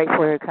 Grateful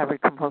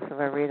recovered compulsive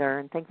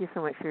overeater. And thank you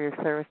so much for your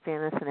service,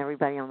 Janice, and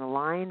everybody on the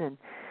line. And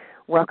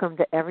welcome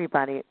to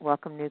everybody.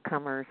 Welcome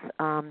newcomers.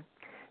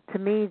 To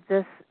me,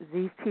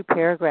 these two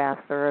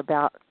paragraphs are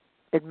about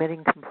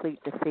admitting complete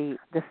defeat.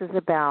 This is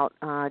about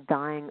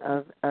dying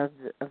of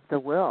the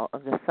will,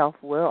 of the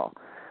self-will,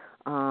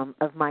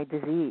 of my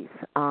disease.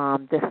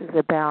 This is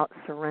about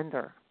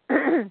surrender.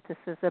 This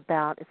is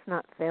about, it's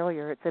not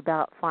failure, it's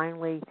about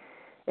finally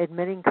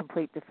admitting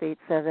complete defeat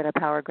so that a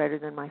power greater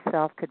than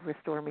myself could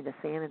restore me to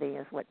sanity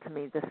is what, to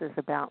me, this is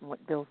about, and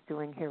what Bill's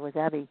doing here with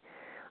Ebby.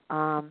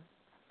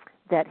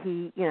 That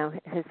he,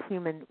 his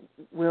human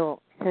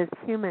will had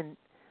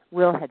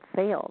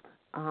failed.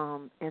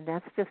 And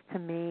that's just, to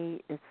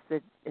me, it's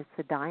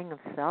the dying of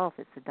self.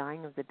 It's the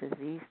dying of the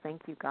disease.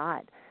 Thank you,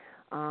 God.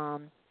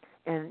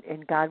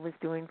 And God was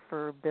doing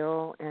for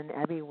Bill and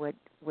Ebby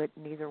what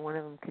neither one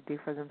of them could do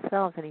for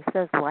themselves. And he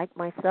says, like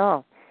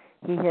myself,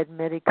 he had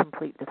admitted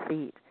complete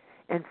defeat.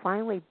 And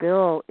finally,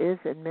 Bill is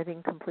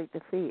admitting complete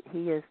defeat.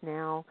 He is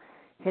now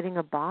hitting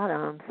a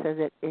bottom so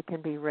that it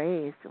can be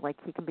raised, like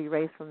he can be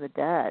raised from the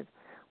dead,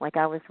 like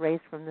I was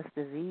raised from this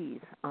disease,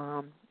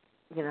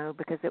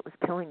 because it was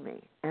killing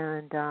me.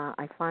 And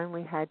I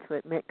finally had to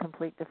admit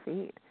complete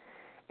defeat,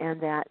 and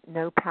that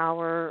no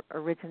power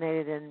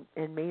originated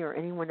in me or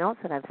anyone else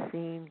that I've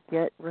seen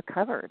get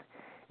recovered.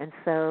 And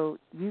so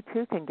you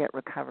too can get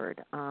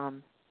recovered.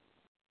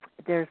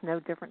 There's no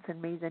difference in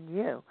me than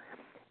you.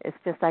 It's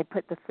just I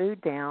put the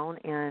food down,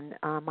 and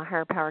my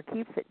higher power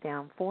keeps it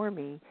down for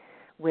me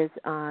with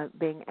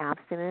being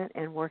abstinent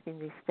and working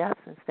these steps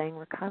and staying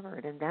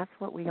recovered. And that's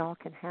what we all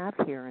can have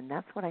here. And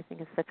that's what I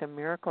think is such a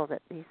miracle,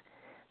 that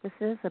this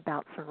is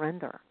about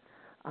surrender.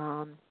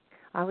 I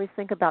always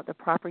think about the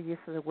proper use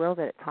of the will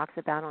that it talks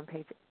about on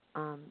page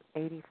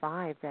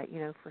 85, that,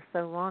 for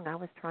so long I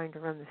was trying to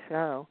run the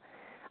show.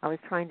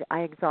 I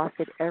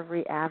exhausted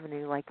every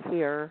avenue, like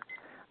here,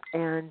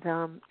 and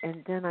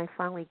then I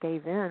finally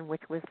gave in,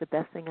 which was the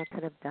best thing I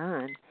could have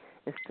done,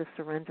 is to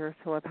surrender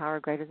to a power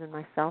greater than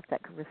myself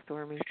that could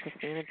restore me to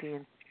sanity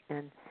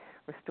and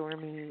restore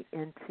me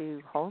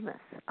into wholeness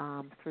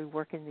through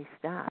working these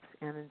steps.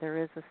 And there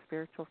is a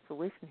spiritual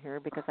solution here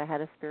because I had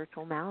a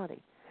spiritual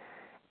malady.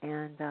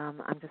 And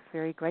I'm just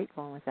very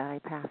grateful. And with that, I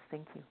pass.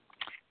 Thank you.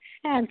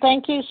 And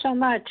thank you so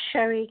much,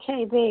 Sherry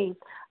KB.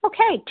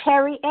 Okay,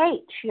 Terry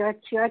H.,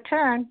 it's your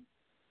turn.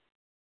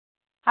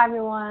 Hi,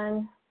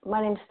 everyone. My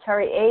name is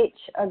Terry H.,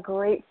 a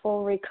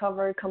grateful,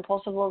 recovered,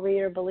 compulsive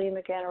overeater,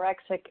 bulimic,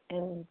 anorexic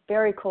in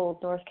very cold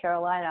North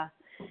Carolina.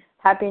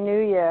 Happy New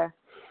Year.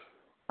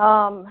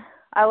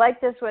 I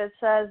like this where it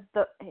says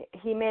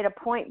he made a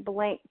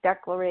point-blank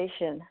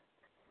declaration.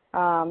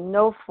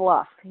 No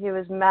fluff. He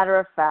was matter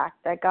of fact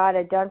that God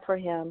had done for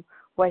him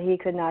what he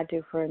could not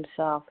do for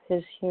himself.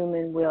 His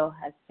human will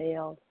had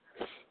failed.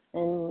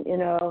 And,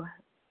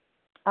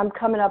 I'm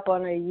coming up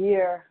on a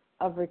year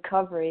of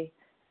recovery,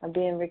 of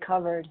being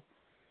recovered,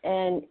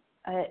 and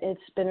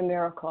it's been a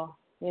miracle.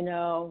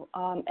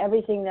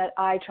 Everything that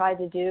I tried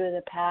to do in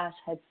the past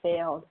had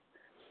failed.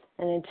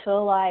 And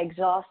until I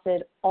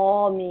exhausted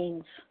all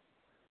means,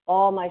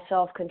 all my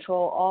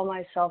self-control, all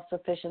my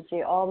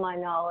self-sufficiency, all my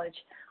knowledge,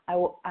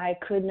 I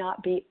could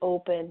not be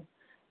open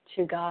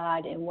to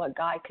God and what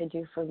God could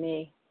do for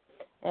me.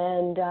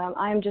 And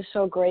I'm just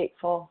so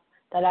grateful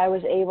that I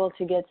was able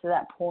to get to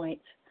that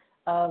point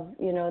of,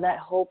 that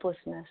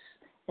hopelessness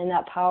and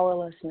that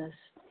powerlessness.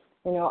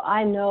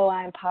 I know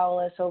I'm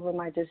powerless over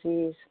my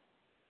disease.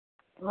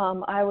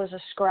 I was a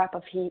scrap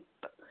of heap.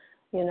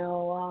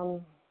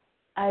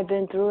 I've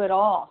been through it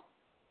all.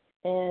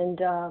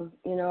 And,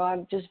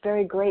 I'm just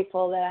very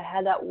grateful that I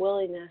had that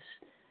willingness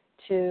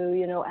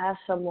to, ask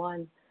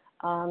someone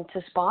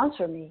to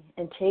sponsor me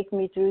and take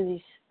me through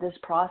this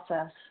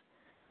process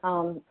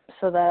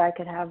so that I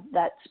could have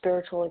that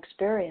spiritual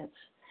experience.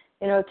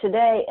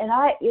 Today, and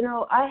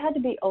I had to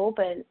be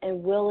open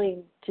and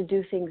willing to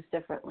do things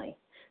differently,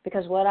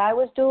 because what I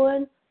was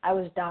doing, I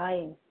was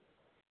dying.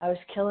 I was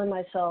killing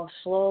myself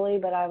slowly,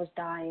 but I was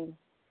dying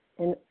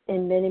in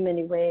many,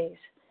 many ways.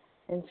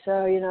 And so,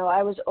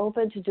 I was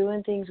open to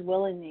doing things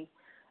willingly,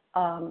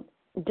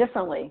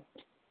 differently.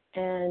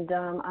 And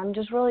I'm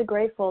just really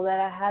grateful that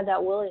I had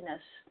that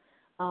willingness,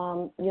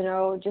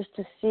 just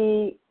to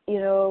see,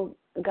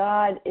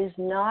 God is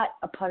not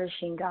a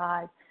punishing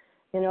God.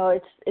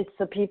 It's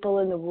the people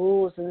and the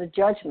rules and the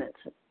judgments.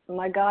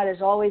 My God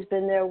has always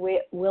been there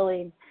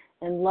willing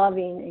and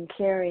loving and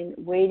caring,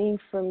 waiting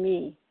for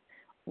me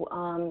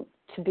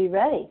to be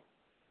ready.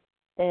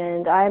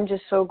 And I'm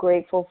just so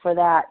grateful for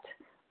that.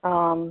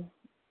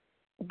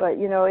 But,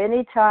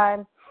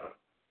 anytime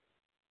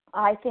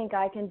I think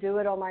I can do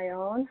it on my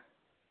own.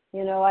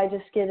 You know, I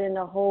just get in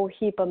a whole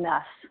heap of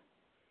mess.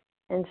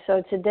 And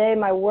so today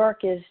my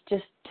work is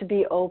just to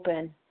be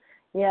open.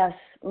 Yes,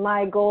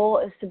 my goal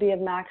is to be of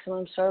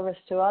maximum service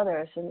to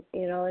others and,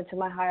 you know, and to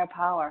my higher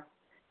power.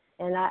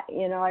 And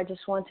I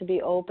just want to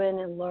be open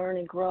and learn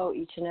and grow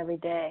each and every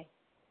day.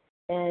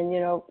 And, you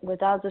know,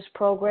 without this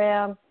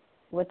program,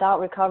 without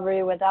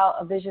recovery, without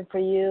a vision for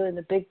you and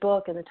the big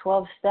book and the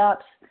 12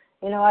 steps,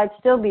 you know, I'd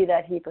still be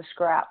that heap of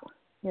scrap,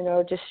 you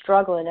know, just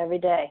struggling every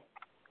day.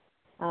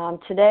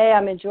 Today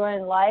I'm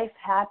enjoying life,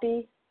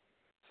 happy,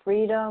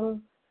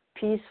 freedom,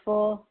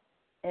 peaceful,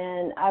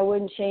 and I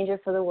wouldn't change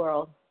it for the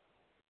world.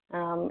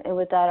 And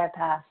with that, I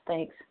pass.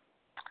 Thanks.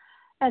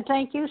 And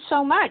thank you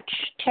so much,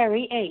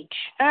 Terry H.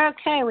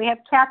 Okay, we have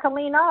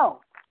Kathleen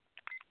O.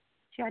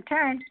 It's your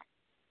turn.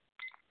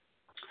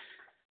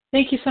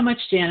 Thank you so much,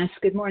 Janice.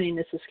 Good morning.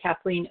 This is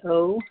Kathleen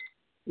O.,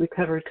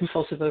 recovered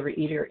compulsive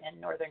overeater in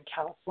Northern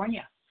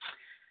California.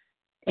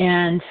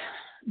 And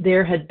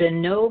there had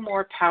been no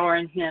more power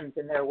in him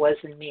than there was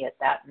in me at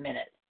that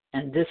minute.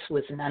 And this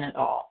was none at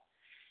all.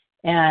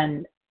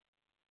 And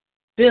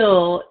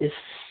Bill is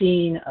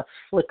seeing a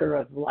flicker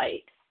of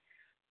light.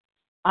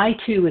 I,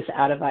 too, was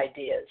out of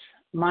ideas.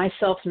 My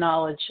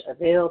self-knowledge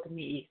availed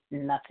me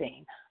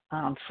nothing.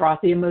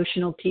 Frothy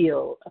emotional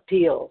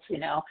appeals, you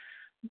know.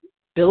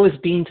 Bill was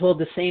being told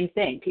the same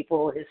thing.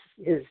 People,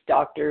 his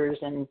doctors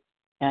and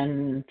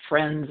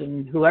friends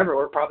and whoever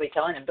were probably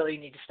telling him, Bill, you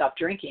need to stop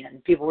drinking.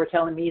 And people were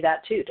telling me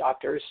that too,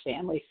 doctors,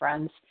 family,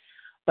 friends.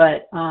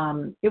 But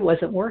it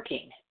wasn't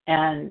working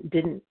and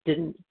didn't,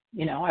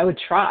 you know, I would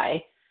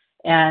try.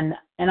 And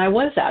I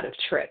was out of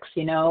tricks,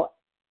 you know.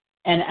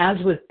 And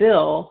as with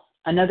Bill,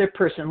 another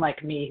person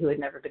like me who had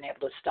never been able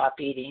to stop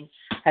eating,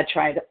 had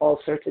tried all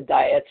sorts of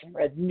diets and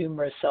read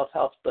numerous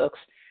self-help books.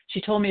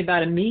 She told me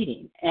about a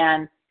meeting.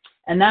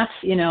 And that's,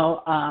 you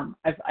know,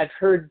 I've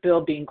heard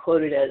Bill being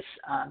quoted as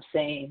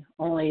saying,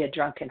 only a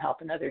drunk can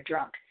help another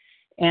drunk.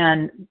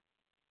 And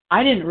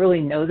I didn't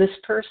really know this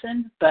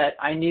person, but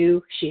I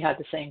knew she had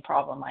the same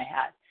problem I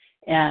had.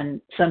 And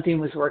something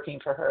was working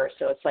for her.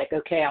 So it's like,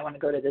 okay, I want to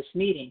go to this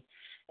meeting.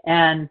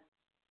 And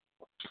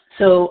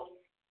so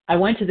I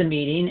went to the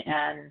meeting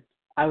and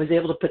I was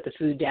able to put the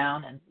food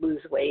down and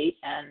lose weight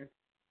and,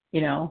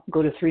 you know,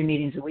 go to 3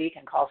 meetings a week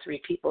and call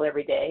 3 people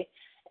every day.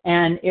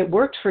 And it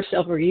worked for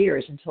several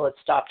years until it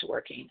stopped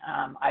working.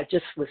 I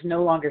just was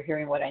no longer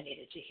hearing what I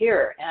needed to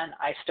hear. And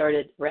I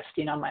started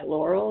resting on my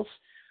laurels.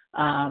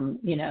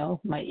 You know,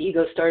 my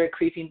ego started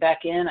creeping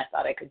back in. I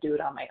thought I could do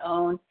it on my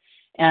own.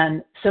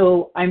 And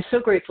so I'm so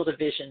grateful to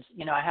Visions.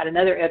 You know, I had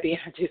another Ebby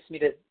introduce me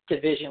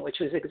to Vision, which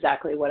was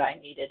exactly what I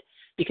needed,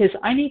 because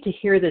I need to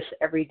hear this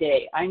every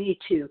day. I need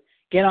to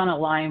get on a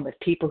line with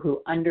people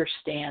who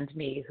understand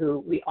me,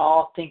 who we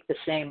all think the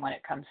same when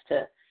it comes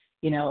to,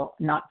 you know,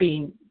 not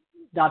being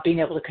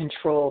able to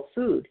control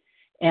food.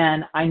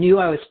 And I knew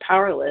I was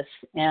powerless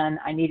and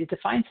I needed to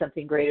find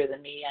something greater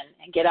than me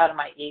and get out of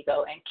my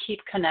ego and keep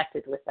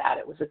connected with that.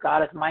 It was a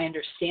God of my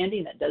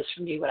understanding that does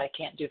for me what I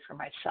can't do for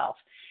myself.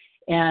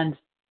 And,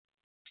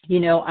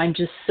 you know, I'm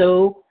just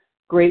so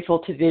grateful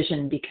to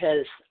Vision,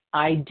 because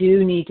I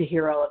do need to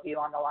hear all of you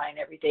on the line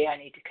every day. I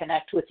need to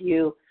connect with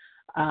you.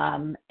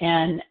 And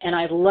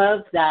I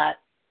love that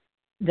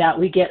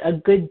we get a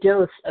good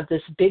dose of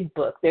this big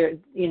book. There,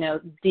 you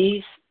know,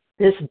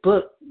 this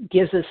book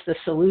gives us the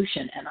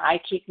solution, and I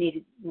keep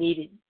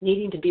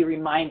needing to be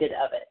reminded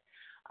of it,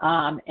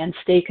 and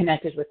stay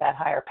connected with that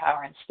higher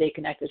power and stay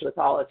connected with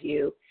all of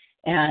you.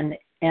 And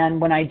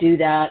when I do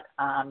that,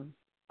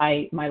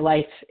 my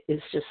life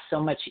is just so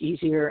much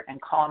easier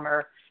and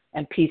calmer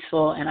and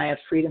peaceful, and I have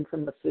freedom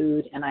from the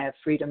food, and I have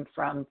freedom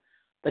from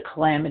the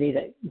calamity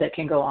that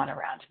can go on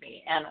around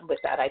me. And with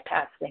that, I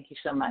pass. Thank you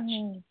so much.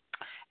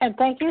 And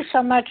thank you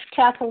so much,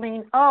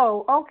 Kathleen.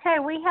 Oh, okay.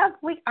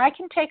 I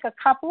can take a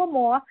couple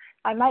more.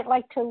 I might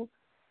like to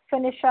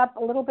finish up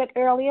a little bit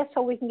earlier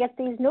so we can get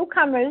these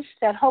newcomers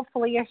that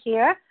hopefully are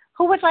here.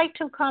 Who would like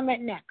to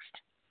comment next?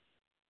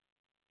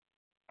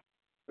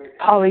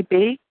 Polly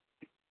B.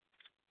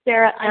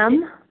 Sarah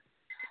M.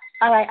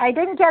 All right. I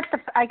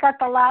got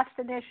the last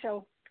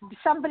initial.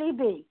 Somebody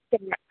B.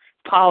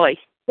 Polly.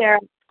 Sarah.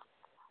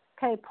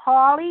 Okay,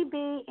 Polly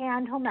B.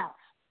 and whom else?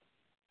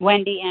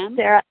 Wendy M.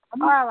 Sarah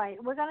M. All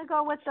right, we're going to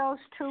go with those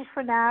 2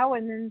 for now,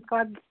 and then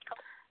God,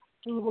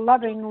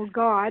 loving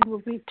God,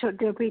 will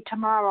be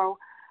tomorrow.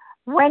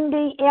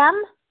 Wendy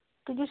M.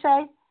 Did you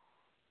say?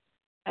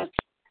 Okay.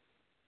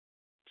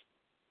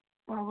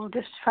 Well, we'll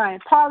just try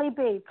it. Polly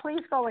B.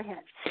 Please go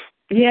ahead.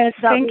 Yes,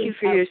 thank you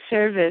for your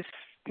service.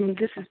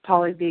 This is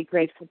Polly B.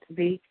 Grateful to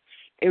be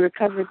a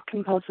recovered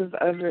compulsive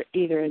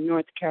overeater in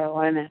North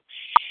Carolina.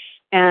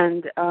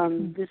 And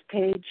this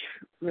page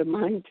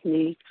reminds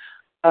me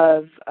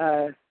of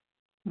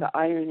the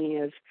irony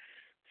of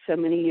so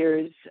many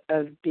years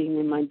of being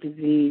in my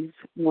disease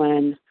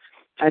when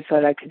I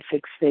thought I could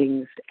fix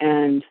things.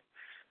 And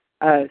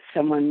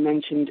someone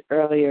mentioned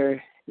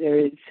earlier, there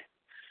is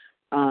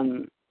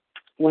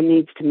one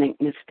needs to make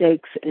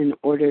mistakes in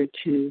order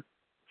to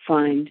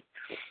find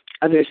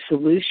other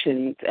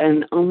solutions.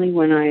 And only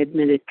when I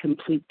admitted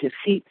complete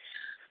defeat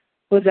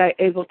was I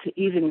able to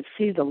even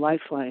see the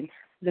lifeline,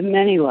 the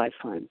many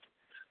lifelines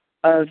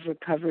of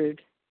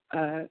recovered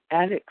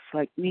addicts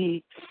like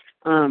me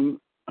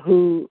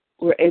who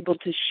were able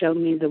to show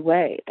me the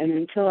way. And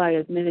until I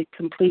admitted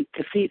complete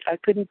defeat, I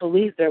couldn't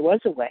believe there was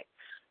a way.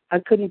 I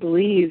couldn't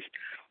believe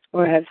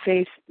or have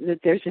faith that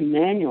there's a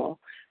manual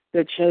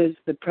that shows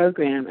the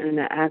program and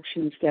the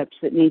action steps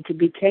that need to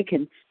be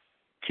taken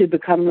to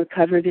become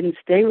recovered and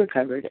stay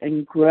recovered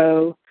and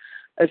grow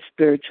a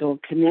spiritual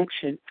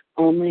connection.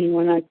 Only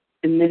when I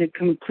admitted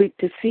complete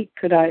defeat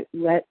could I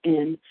let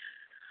in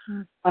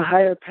a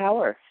higher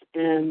power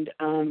and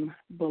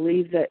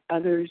believe that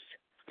others,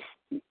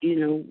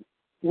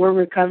 were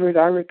recovered,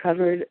 are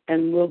recovered,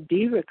 and will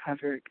be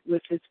recovered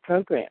with this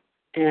program.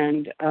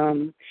 And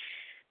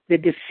the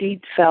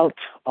defeat felt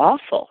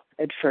awful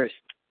at first,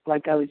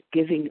 like I was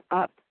giving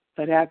up,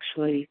 but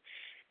actually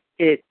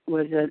it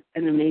was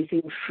an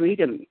amazing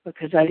freedom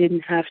because I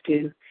didn't have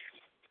to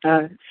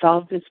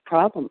solve this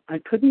problem. I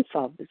couldn't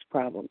solve this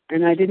problem,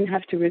 and I didn't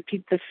have to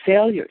repeat the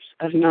failures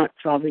of not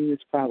solving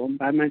this problem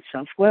by my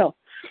self-will.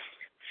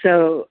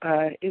 So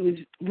it was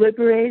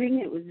liberating.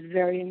 It was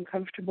very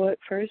uncomfortable at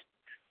first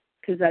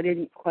because I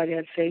didn't quite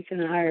have faith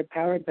in a higher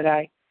power, but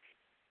I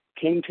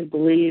came to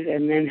believe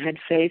and then had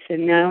faith,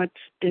 and now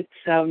it's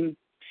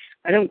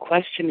I don't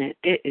question it.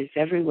 It is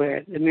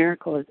everywhere. The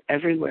miracle is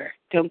everywhere.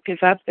 Don't give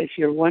up. If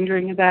you're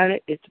wondering about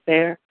it, it's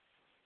there.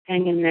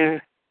 Hang in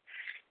there.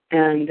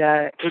 And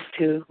it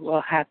too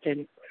will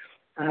happen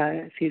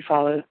if you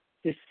follow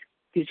these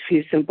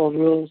few simple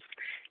rules.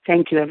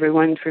 Thank you,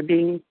 everyone, for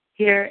being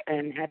here,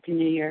 and Happy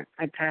New Year.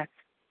 I pass.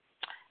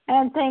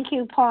 And thank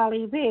you,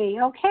 Polly B.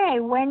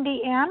 Okay,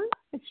 Wendy M.,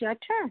 it's your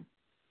turn.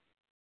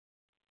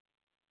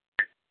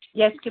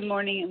 Yes, good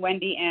morning.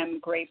 Wendy M.,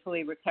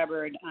 gratefully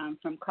recovered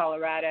from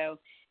Colorado.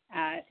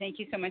 Thank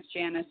you so much,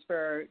 Janice,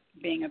 for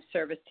being of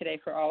service today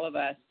for all of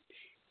us.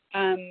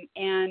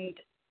 And,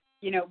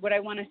 what I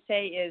want to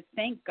say is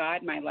thank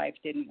God my life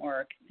didn't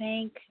work.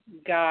 Thank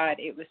God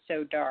it was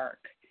so dark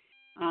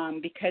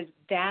because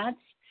that's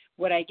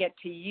what I get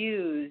to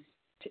use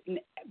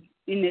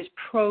in this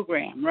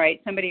program, right?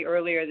 Somebody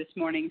earlier this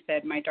morning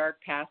said my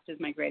dark past is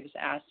my greatest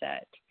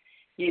asset.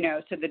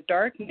 So the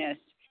darkness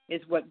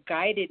is what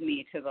guided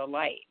me to the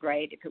light,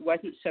 right? If it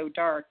wasn't so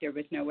dark, there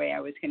was no way I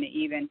was going to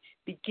even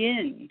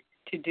begin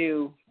to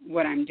do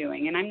what I'm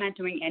doing. And I'm not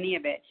doing any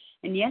of it.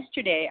 And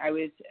yesterday I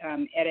was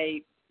at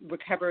a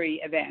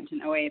recovery event,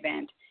 an OA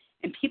event,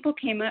 and people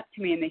came up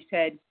to me and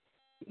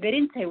they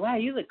didn't say, wow,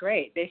 you look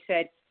great. They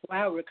said,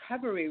 wow,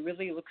 recovery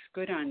really looks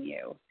good on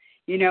you.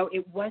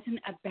 It wasn't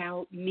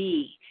about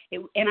me.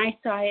 And I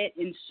saw it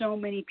in so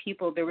many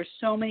people. There were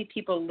so many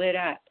people lit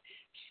up,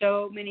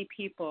 so many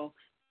people.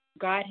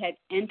 God had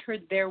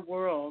entered their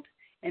world,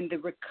 and the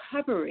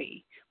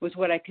recovery was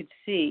what I could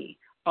see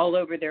all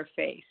over their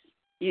face.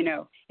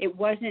 It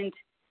wasn't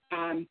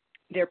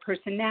their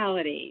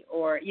personality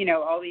or,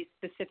 all these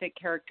specific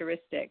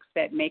characteristics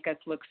that make us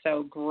look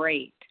so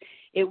great.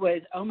 It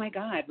was, oh, my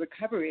God,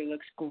 recovery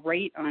looks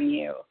great on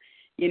you.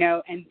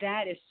 And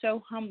that is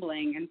so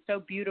humbling and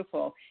so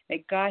beautiful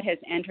that God has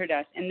entered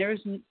us. And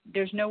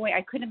there's no way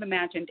I couldn't have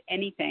imagined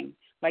anything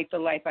like the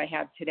life I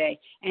have today.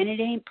 And it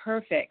ain't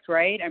perfect,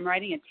 right? I'm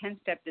writing a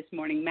 10-step this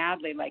morning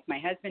madly, like my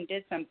husband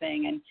did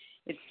something, and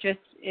it's just,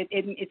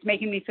 it's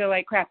making me feel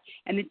like crap.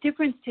 And the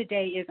difference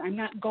today is I'm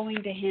not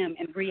going to him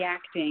and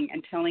reacting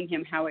and telling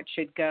him how it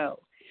should go.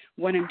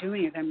 What I'm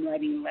doing is I'm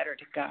writing a letter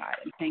to God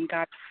and saying,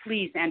 God,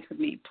 please enter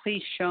me.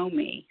 Please show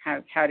me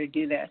how to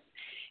do this.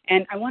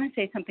 And I want to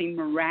say something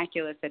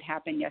miraculous that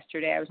happened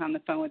yesterday. I was on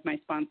the phone with my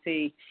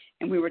sponsee,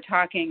 and we were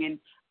talking, and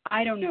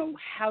I don't know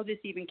how this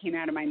even came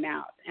out of my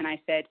mouth. And I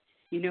said,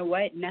 you know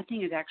what?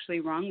 Nothing is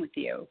actually wrong with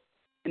you.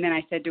 And then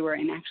I said to her,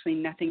 and actually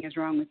nothing is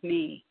wrong with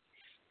me.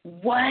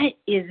 What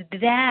is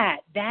that?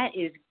 That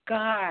is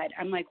God.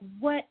 I'm like,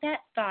 what? That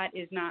thought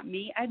is not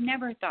me. I've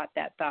never thought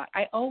that thought.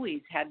 I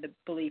always had the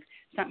belief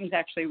something's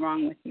actually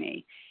wrong with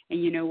me.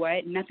 And you know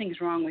what?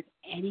 Nothing's wrong with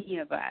any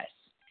of us.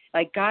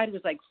 Like God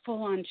was like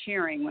full on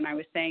cheering when I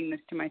was saying this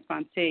to my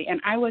sponsee,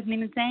 and I wasn't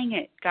even saying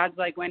it. God's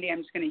like, Wendy,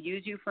 I'm just going to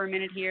use you for a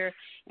minute here,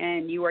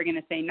 and you are going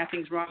to say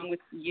nothing's wrong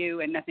with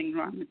you and nothing's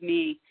wrong with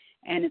me.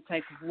 And it's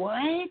like,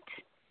 what?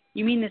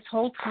 You mean this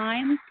whole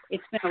time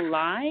it's been a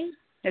lie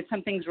that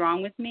something's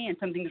wrong with me and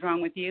something's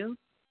wrong with you?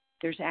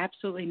 There's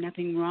absolutely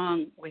nothing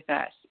wrong with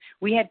us.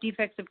 We have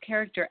defects of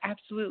character,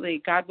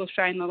 absolutely. God will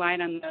shine the light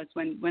on those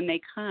when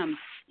they come,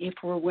 if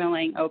we're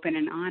willing, open,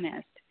 and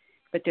honest.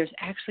 But there's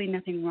actually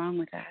nothing wrong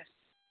with us.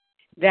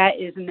 That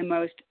is the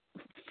most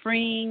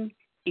freeing,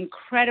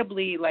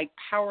 incredibly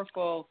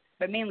powerful,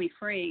 but mainly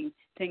freeing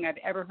thing I've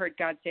ever heard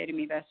God say to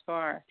me thus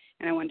far.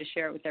 And I wanted to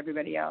share it with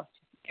everybody else.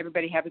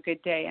 Everybody have a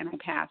good day, and I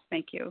pass.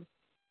 Thank you.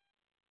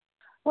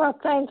 Well,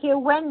 thank you,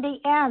 Wendy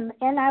M.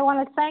 And I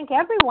want to thank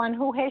everyone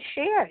who has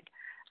shared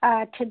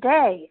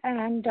today.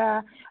 And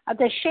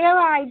the share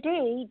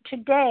ID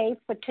today,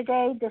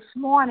 this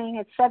morning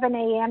at 7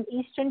 a.m.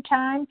 Eastern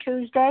Time,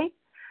 Tuesday,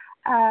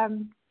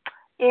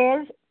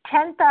 is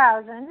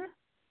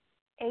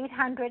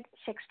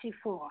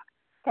 10,864.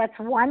 That's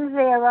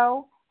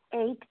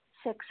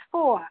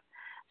 10864.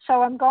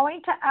 So I'm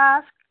going to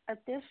ask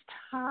at this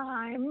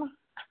time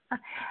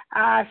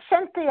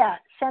Cynthia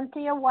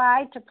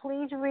Y, to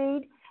please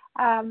read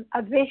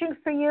A Vision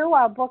for You.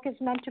 Our book is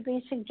meant to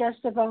be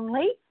suggestive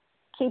only.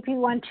 Keep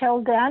you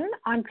until then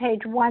on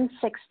page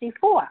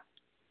 164.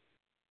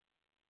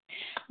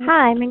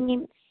 Hi, my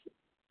name's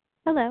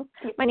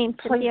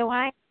Cynthia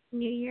Y.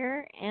 New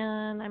Year,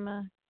 and I'm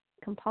a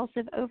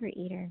compulsive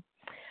overeater.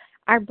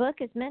 Our book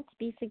is meant to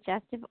be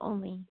suggestive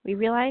only. We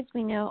realize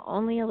we know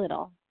only a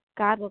little.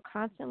 God will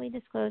constantly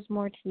disclose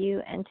more to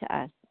you and to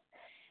us.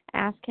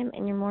 Ask Him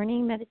in your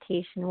morning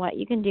meditation what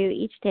you can do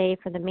each day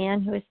for the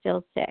man who is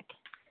still sick.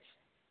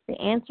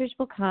 The answers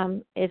will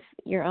come if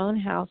your own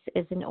house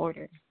is in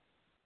order.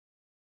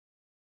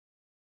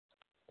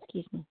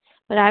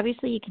 But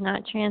obviously you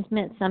cannot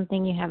transmit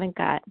something you haven't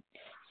got.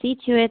 See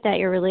to it that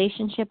your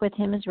relationship with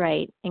Him is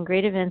right, and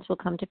great events will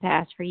come to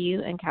pass for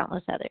you and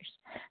countless others.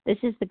 This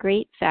is the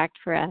great fact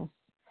for us.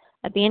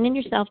 Abandon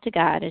yourself to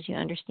God as you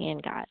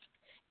understand God.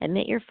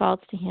 Admit your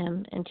faults to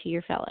Him and to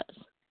your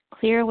fellows.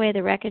 Clear away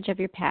the wreckage of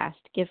your past.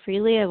 Give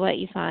freely of what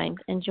you find,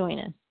 and join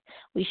us.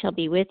 We shall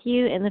be with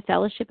you in the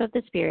fellowship of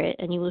the Spirit,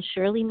 and you will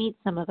surely meet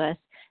some of us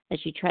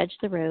as you trudge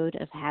the road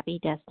of happy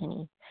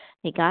destiny.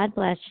 May God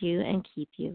bless you and keep you.